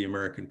trust for the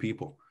American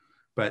people,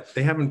 but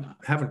they haven't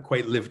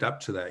quite lived up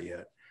to that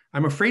yet.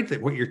 I'm afraid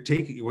that what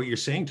you're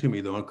saying to me,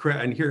 though,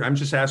 and here I'm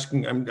just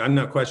asking, I'm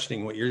not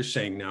questioning what you're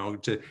saying now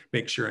to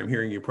make sure I'm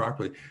hearing you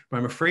properly, but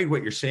I'm afraid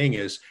what you're saying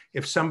is,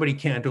 if somebody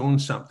can't own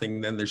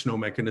something, then there's no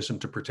mechanism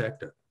to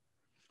protect it.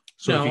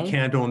 So if you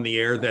can't own the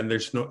air, then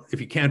there's no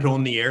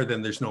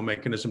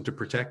mechanism to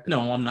protect it.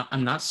 No,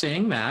 I'm not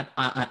saying that.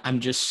 I'm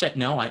just saying,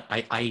 no,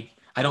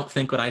 I don't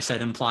think what I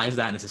said implies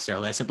that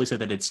necessarily. I simply said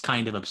that it's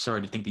kind of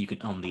absurd to think that you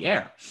can own the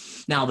air.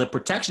 Now, the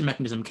protection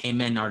mechanism came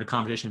in our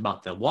conversation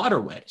about the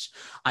waterways.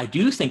 I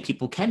do think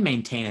people can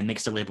maintain and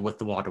mix their labor with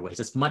the waterways.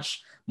 It's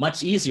much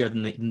easier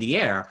than the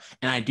air.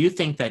 And I do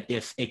think that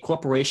if a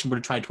corporation were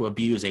to try to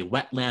abuse a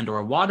wetland or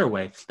a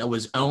waterway that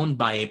was owned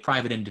by a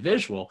private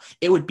individual,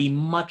 it would be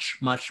much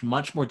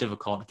more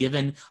difficult,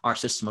 given our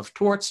system of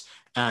torts,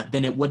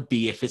 than it would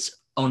be if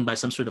it's owned by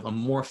some sort of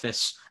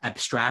amorphous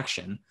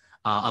abstraction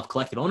of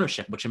collective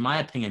ownership, which in my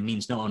opinion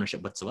means no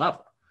ownership whatsoever.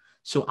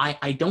 So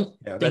I don't.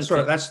 Yeah, that's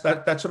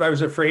what I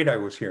was afraid I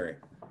was hearing.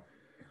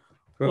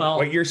 Well,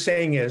 what you're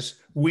saying is,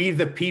 we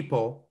the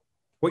people.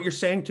 What you're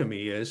saying to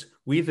me is,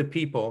 we the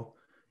people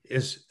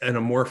is an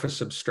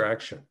amorphous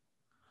abstraction.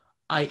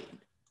 I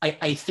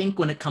think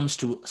when it comes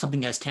to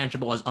something as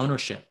tangible as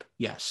ownership,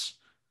 yes.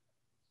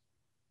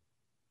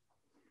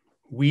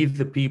 We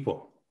the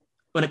people.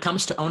 When it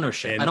comes to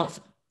ownership, I don't.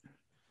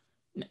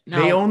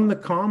 They own the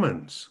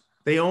commons.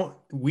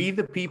 We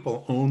the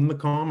people own the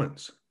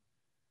commons.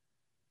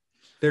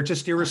 They're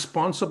just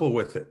irresponsible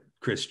with it,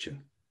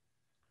 Christian.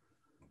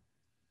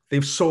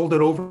 They've sold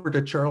it over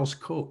to Charles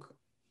Koch.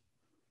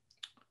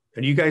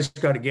 And you guys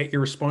got to get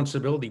your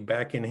responsibility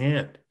back in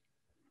hand.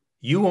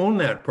 You own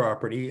that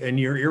property, and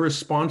you're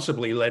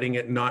irresponsibly letting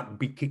it not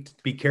be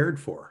cared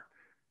for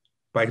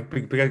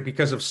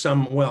because of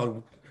some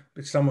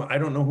I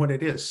don't know what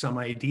it is, some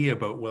idea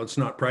about, well, it's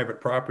not private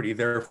property,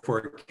 therefore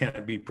it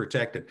can't be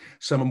protected.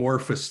 Some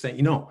amorphous thing.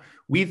 You know,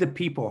 we the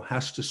people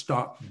has to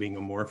stop being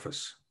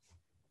amorphous.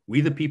 We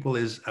the people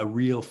is a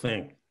real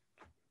thing.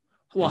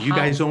 Well, you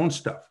guys own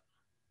stuff.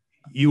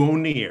 You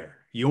own the air.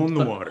 You own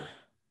the water.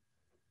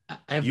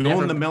 You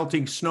own the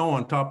melting snow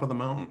on top of the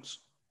mountains.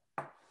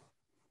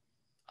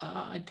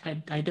 I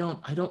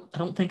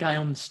don't think I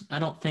own.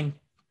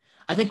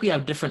 I think we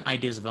have different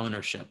ideas of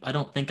ownership. I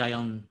don't think I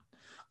own.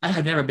 I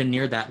have never been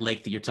near that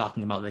lake that you're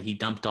talking about, that he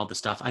dumped all the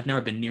stuff. I've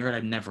never been near it.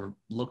 I've never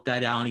looked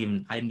at it. I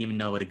didn't even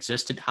know it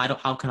existed.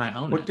 How can I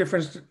own it? What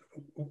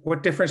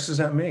difference does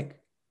that make?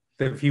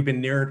 If you've been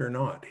near it or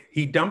not?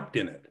 He dumped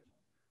in it.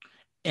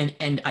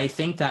 And I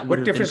think that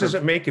what difference does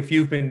it make if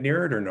you've been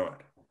near it or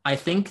not? I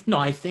think no.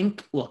 I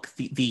think look,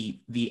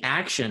 the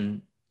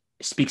action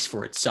speaks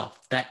for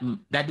itself. That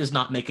does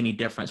not make any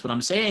difference. What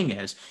I'm saying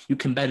is you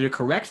can better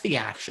correct the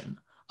action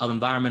of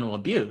environmental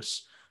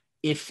abuse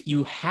if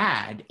you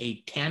had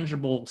a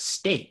tangible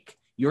stake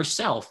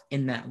yourself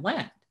in that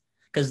land,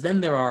 because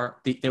then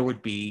there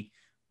would be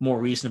more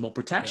reasonable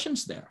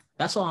protections there.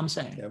 That's all I'm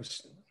saying.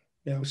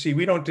 Yeah. See,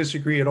 we don't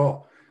disagree at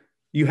all.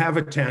 You have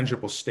a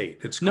tangible state.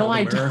 It's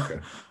called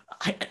America.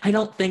 I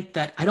don't think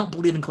that. I don't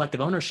believe in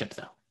collective ownership,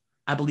 though.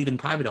 I believe in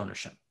private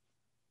ownership.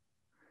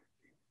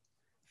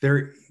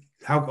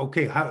 How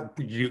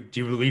do you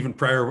believe in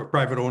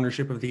private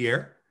ownership of the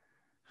air?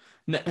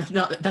 No,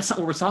 that's not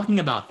what we're talking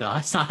about, though.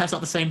 That's not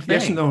the same thing.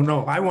 Yes,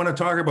 no. I want to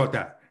talk about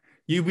that.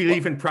 You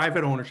believe in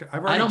private ownership.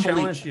 I've already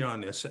challenged you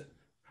on this.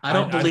 I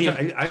don't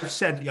believe. I've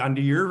said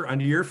under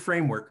your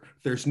framework,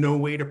 there's no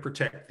way to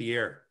protect the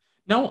air.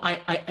 No,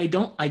 I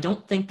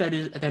don't think that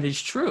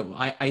is true.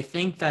 I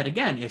think that,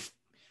 again,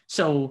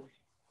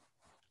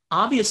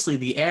 obviously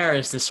the air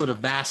is this sort of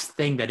vast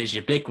thing that is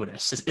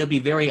ubiquitous. It'd be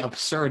very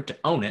absurd to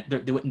own it.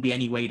 There wouldn't be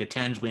any way to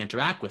tangibly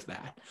interact with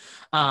that.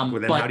 Well,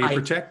 then how do you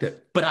protect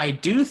it? But I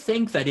do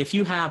think that if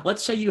you have,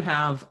 let's say you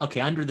have,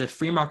 under the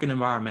free market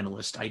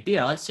environmentalist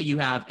idea, let's say you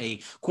have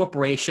a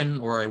corporation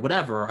or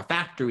a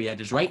factory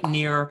that is right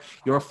near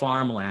your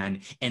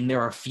farmland, and there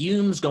are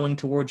fumes going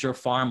towards your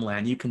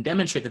farmland. You can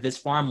demonstrate that this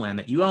farmland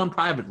that you own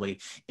privately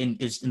in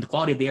the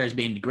quality of the air is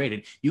being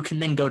degraded. You can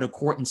then go to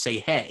court and say,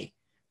 hey,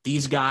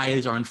 these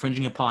guys are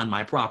infringing upon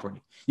my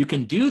property. You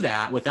can do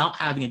that without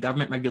having a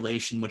government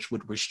regulation which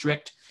would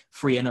restrict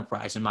free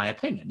enterprise, in my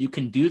opinion. You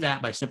can do that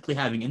by simply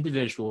having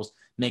individuals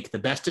make the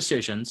best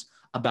decisions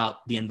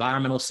about the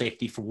environmental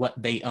safety for what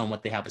they own,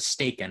 what they have a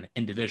stake in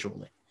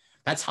individually.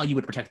 That's how you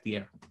would protect the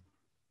air.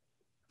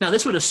 Now,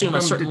 this would assume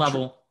a certain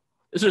level.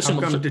 How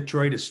come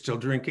Detroit is still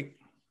drinking?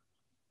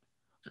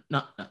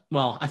 No,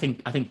 well, I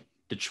think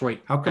Detroit.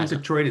 How come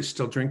Detroit is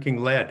still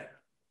drinking lead?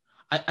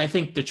 I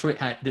think Detroit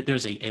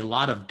there's a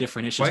lot of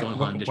different issues going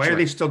on in Detroit. Why are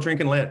they still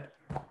drinking lead?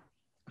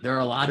 There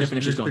are a lot of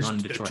different issues going on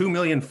in Detroit. 2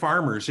 million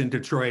farmers in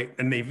Detroit,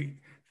 and they've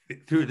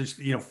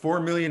 4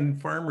 million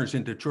farmers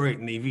in Detroit,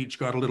 and they've each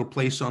got a little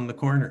place on the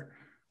corner.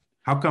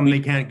 How come they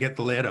can't get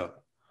the lead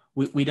out?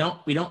 We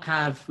don't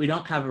have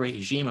a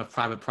regime of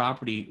private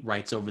property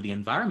rights over the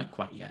environment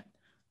quite yet.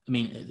 I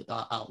mean,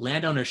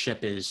 land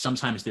ownership is,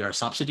 sometimes there are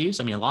subsidies.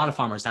 I mean, a lot of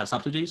farmers have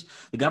subsidies.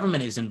 The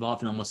government is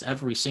involved in almost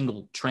every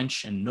single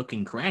trench and nook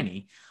and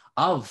cranny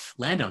of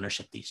land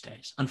ownership these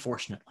days,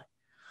 unfortunately.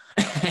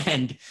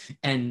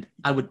 and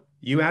I would.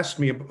 You asked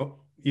me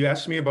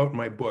about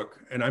my book,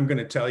 and I'm going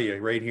to tell you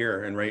right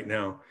here and right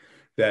now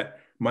that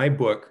my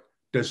book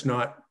does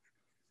not.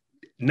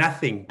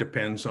 Nothing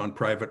depends on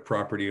private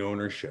property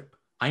ownership.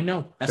 I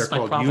know. That's They're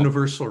called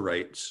universal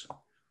rights.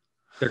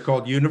 They're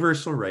called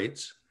universal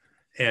rights.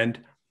 And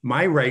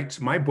my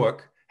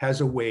book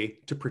has a way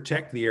to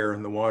protect the air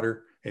and the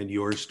water, and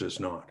yours does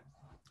not.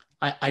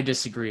 I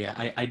disagree.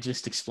 I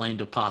just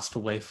explained a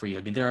possible way for you.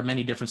 I mean, there are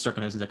many different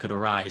circumstances that could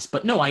arise.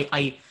 But no,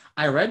 I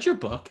read your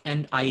book,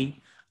 and I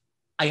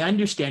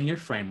understand your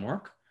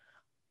framework.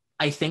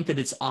 I think that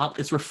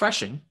it's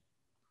refreshing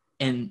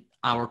in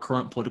our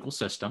current political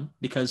system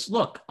because,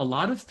 look, a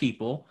lot of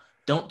people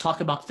don't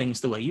talk about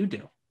things the way you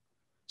do.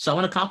 So I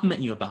want to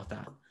compliment you about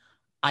that.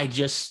 I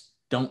just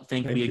don't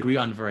think we agree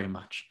on very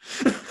much.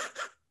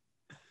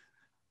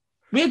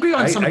 We agree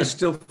on some. I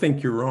still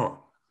think you're wrong.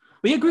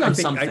 We agree on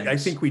some things. I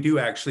think we do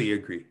actually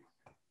agree,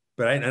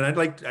 but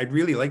I'd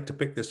really like to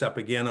pick this up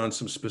again on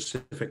some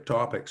specific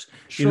topics.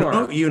 Sure. You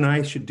know what you and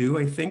I should do?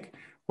 I think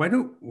why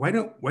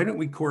don't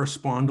we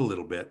correspond a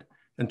little bit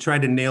and try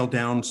to nail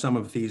down some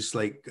of these,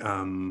 like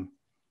the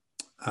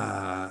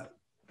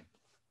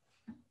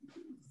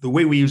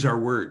way we use our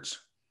words.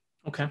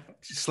 Okay.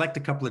 Select a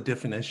couple of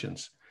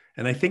definitions.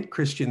 And I think,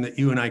 Christian, that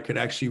you and I could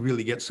actually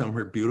really get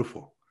somewhere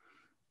beautiful,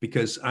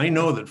 because I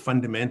know that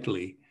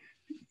fundamentally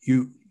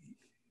you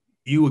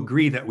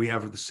agree that we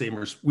have the same,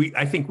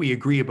 I think we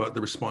agree about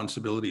the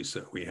responsibilities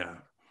that we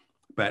have,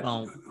 but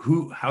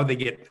how they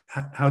get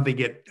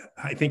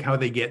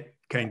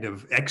kind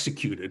of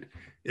executed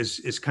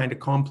is kind of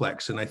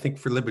complex. And I think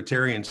for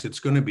libertarians,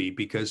 it's going to be,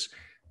 because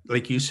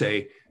like you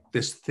say,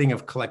 this thing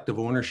of collective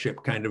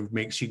ownership kind of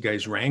makes you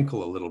guys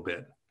rankle a little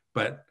bit.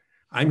 But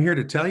I'm here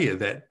to tell you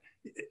that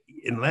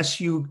unless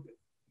you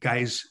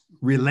guys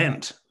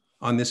relent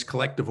on this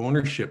collective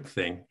ownership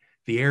thing,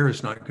 the air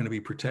is not going to be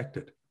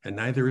protected, and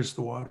neither is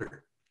the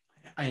water.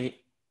 I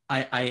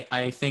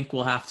think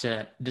we'll have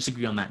to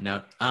disagree on that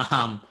note.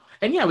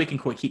 And yeah, we can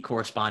keep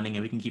corresponding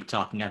and we can keep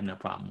talking. I have no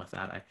problem with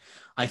that.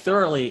 I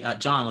thoroughly,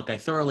 John, look, I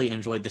thoroughly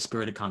enjoyed the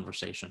spirited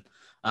conversation.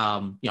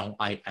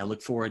 I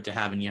look forward to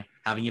having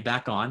you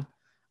back on.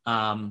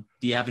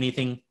 Do you have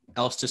anything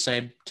else to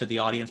say to the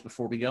audience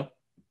before we go?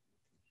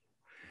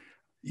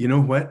 You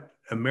know what?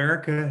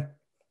 America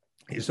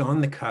is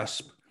on the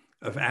cusp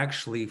of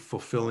actually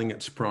fulfilling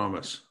its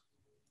promise.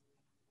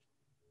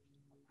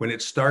 When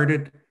it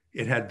started,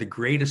 it had the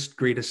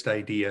greatest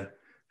idea.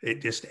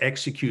 It just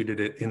executed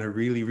it in a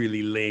really,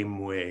 really lame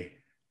way.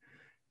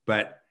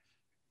 But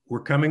we're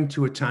coming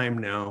to a time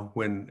now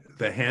when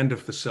the hand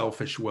of the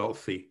selfish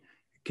wealthy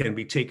can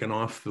be taken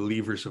off the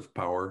levers of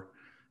power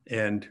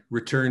and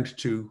returned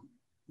to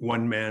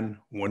one man,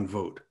 one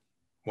vote,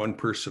 one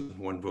person,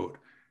 one vote.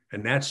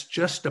 And that's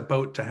just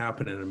about to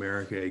happen in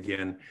America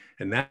again.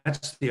 And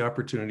that's the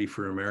opportunity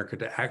for America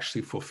to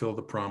actually fulfill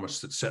the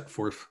promise that's set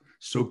forth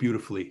so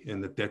beautifully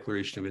in the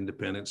Declaration of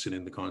Independence and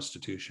in the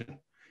Constitution.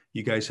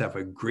 You guys have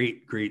a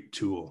great, great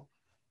tool,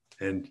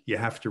 and you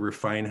have to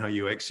refine how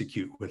you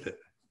execute with it.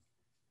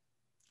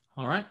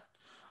 All right.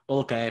 Well,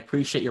 look, I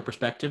appreciate your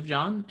perspective,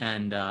 John.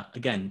 And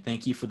again,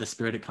 thank you for the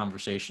spirited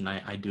conversation.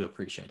 I do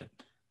appreciate it.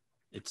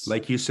 It's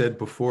like you said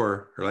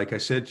before, or like I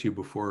said to you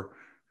before,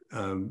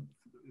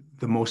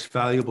 the most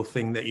valuable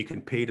thing that you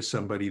can pay to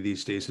somebody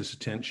these days is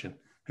attention.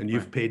 And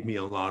you've paid me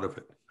a lot of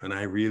it. And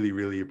I really,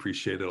 really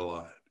appreciate it a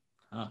lot.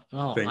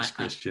 Well, thanks,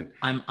 Christian.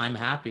 I'm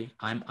happy.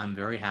 I'm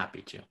very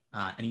happy to.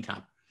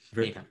 Anytime.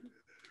 Anytime.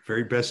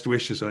 Very best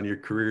wishes on your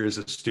career as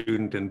a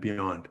student and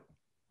beyond.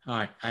 All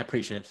right. I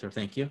appreciate it, sir.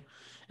 Thank you.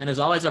 And as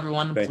always,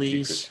 everyone,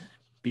 please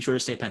be sure to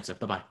stay pensive.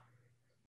 Bye-bye.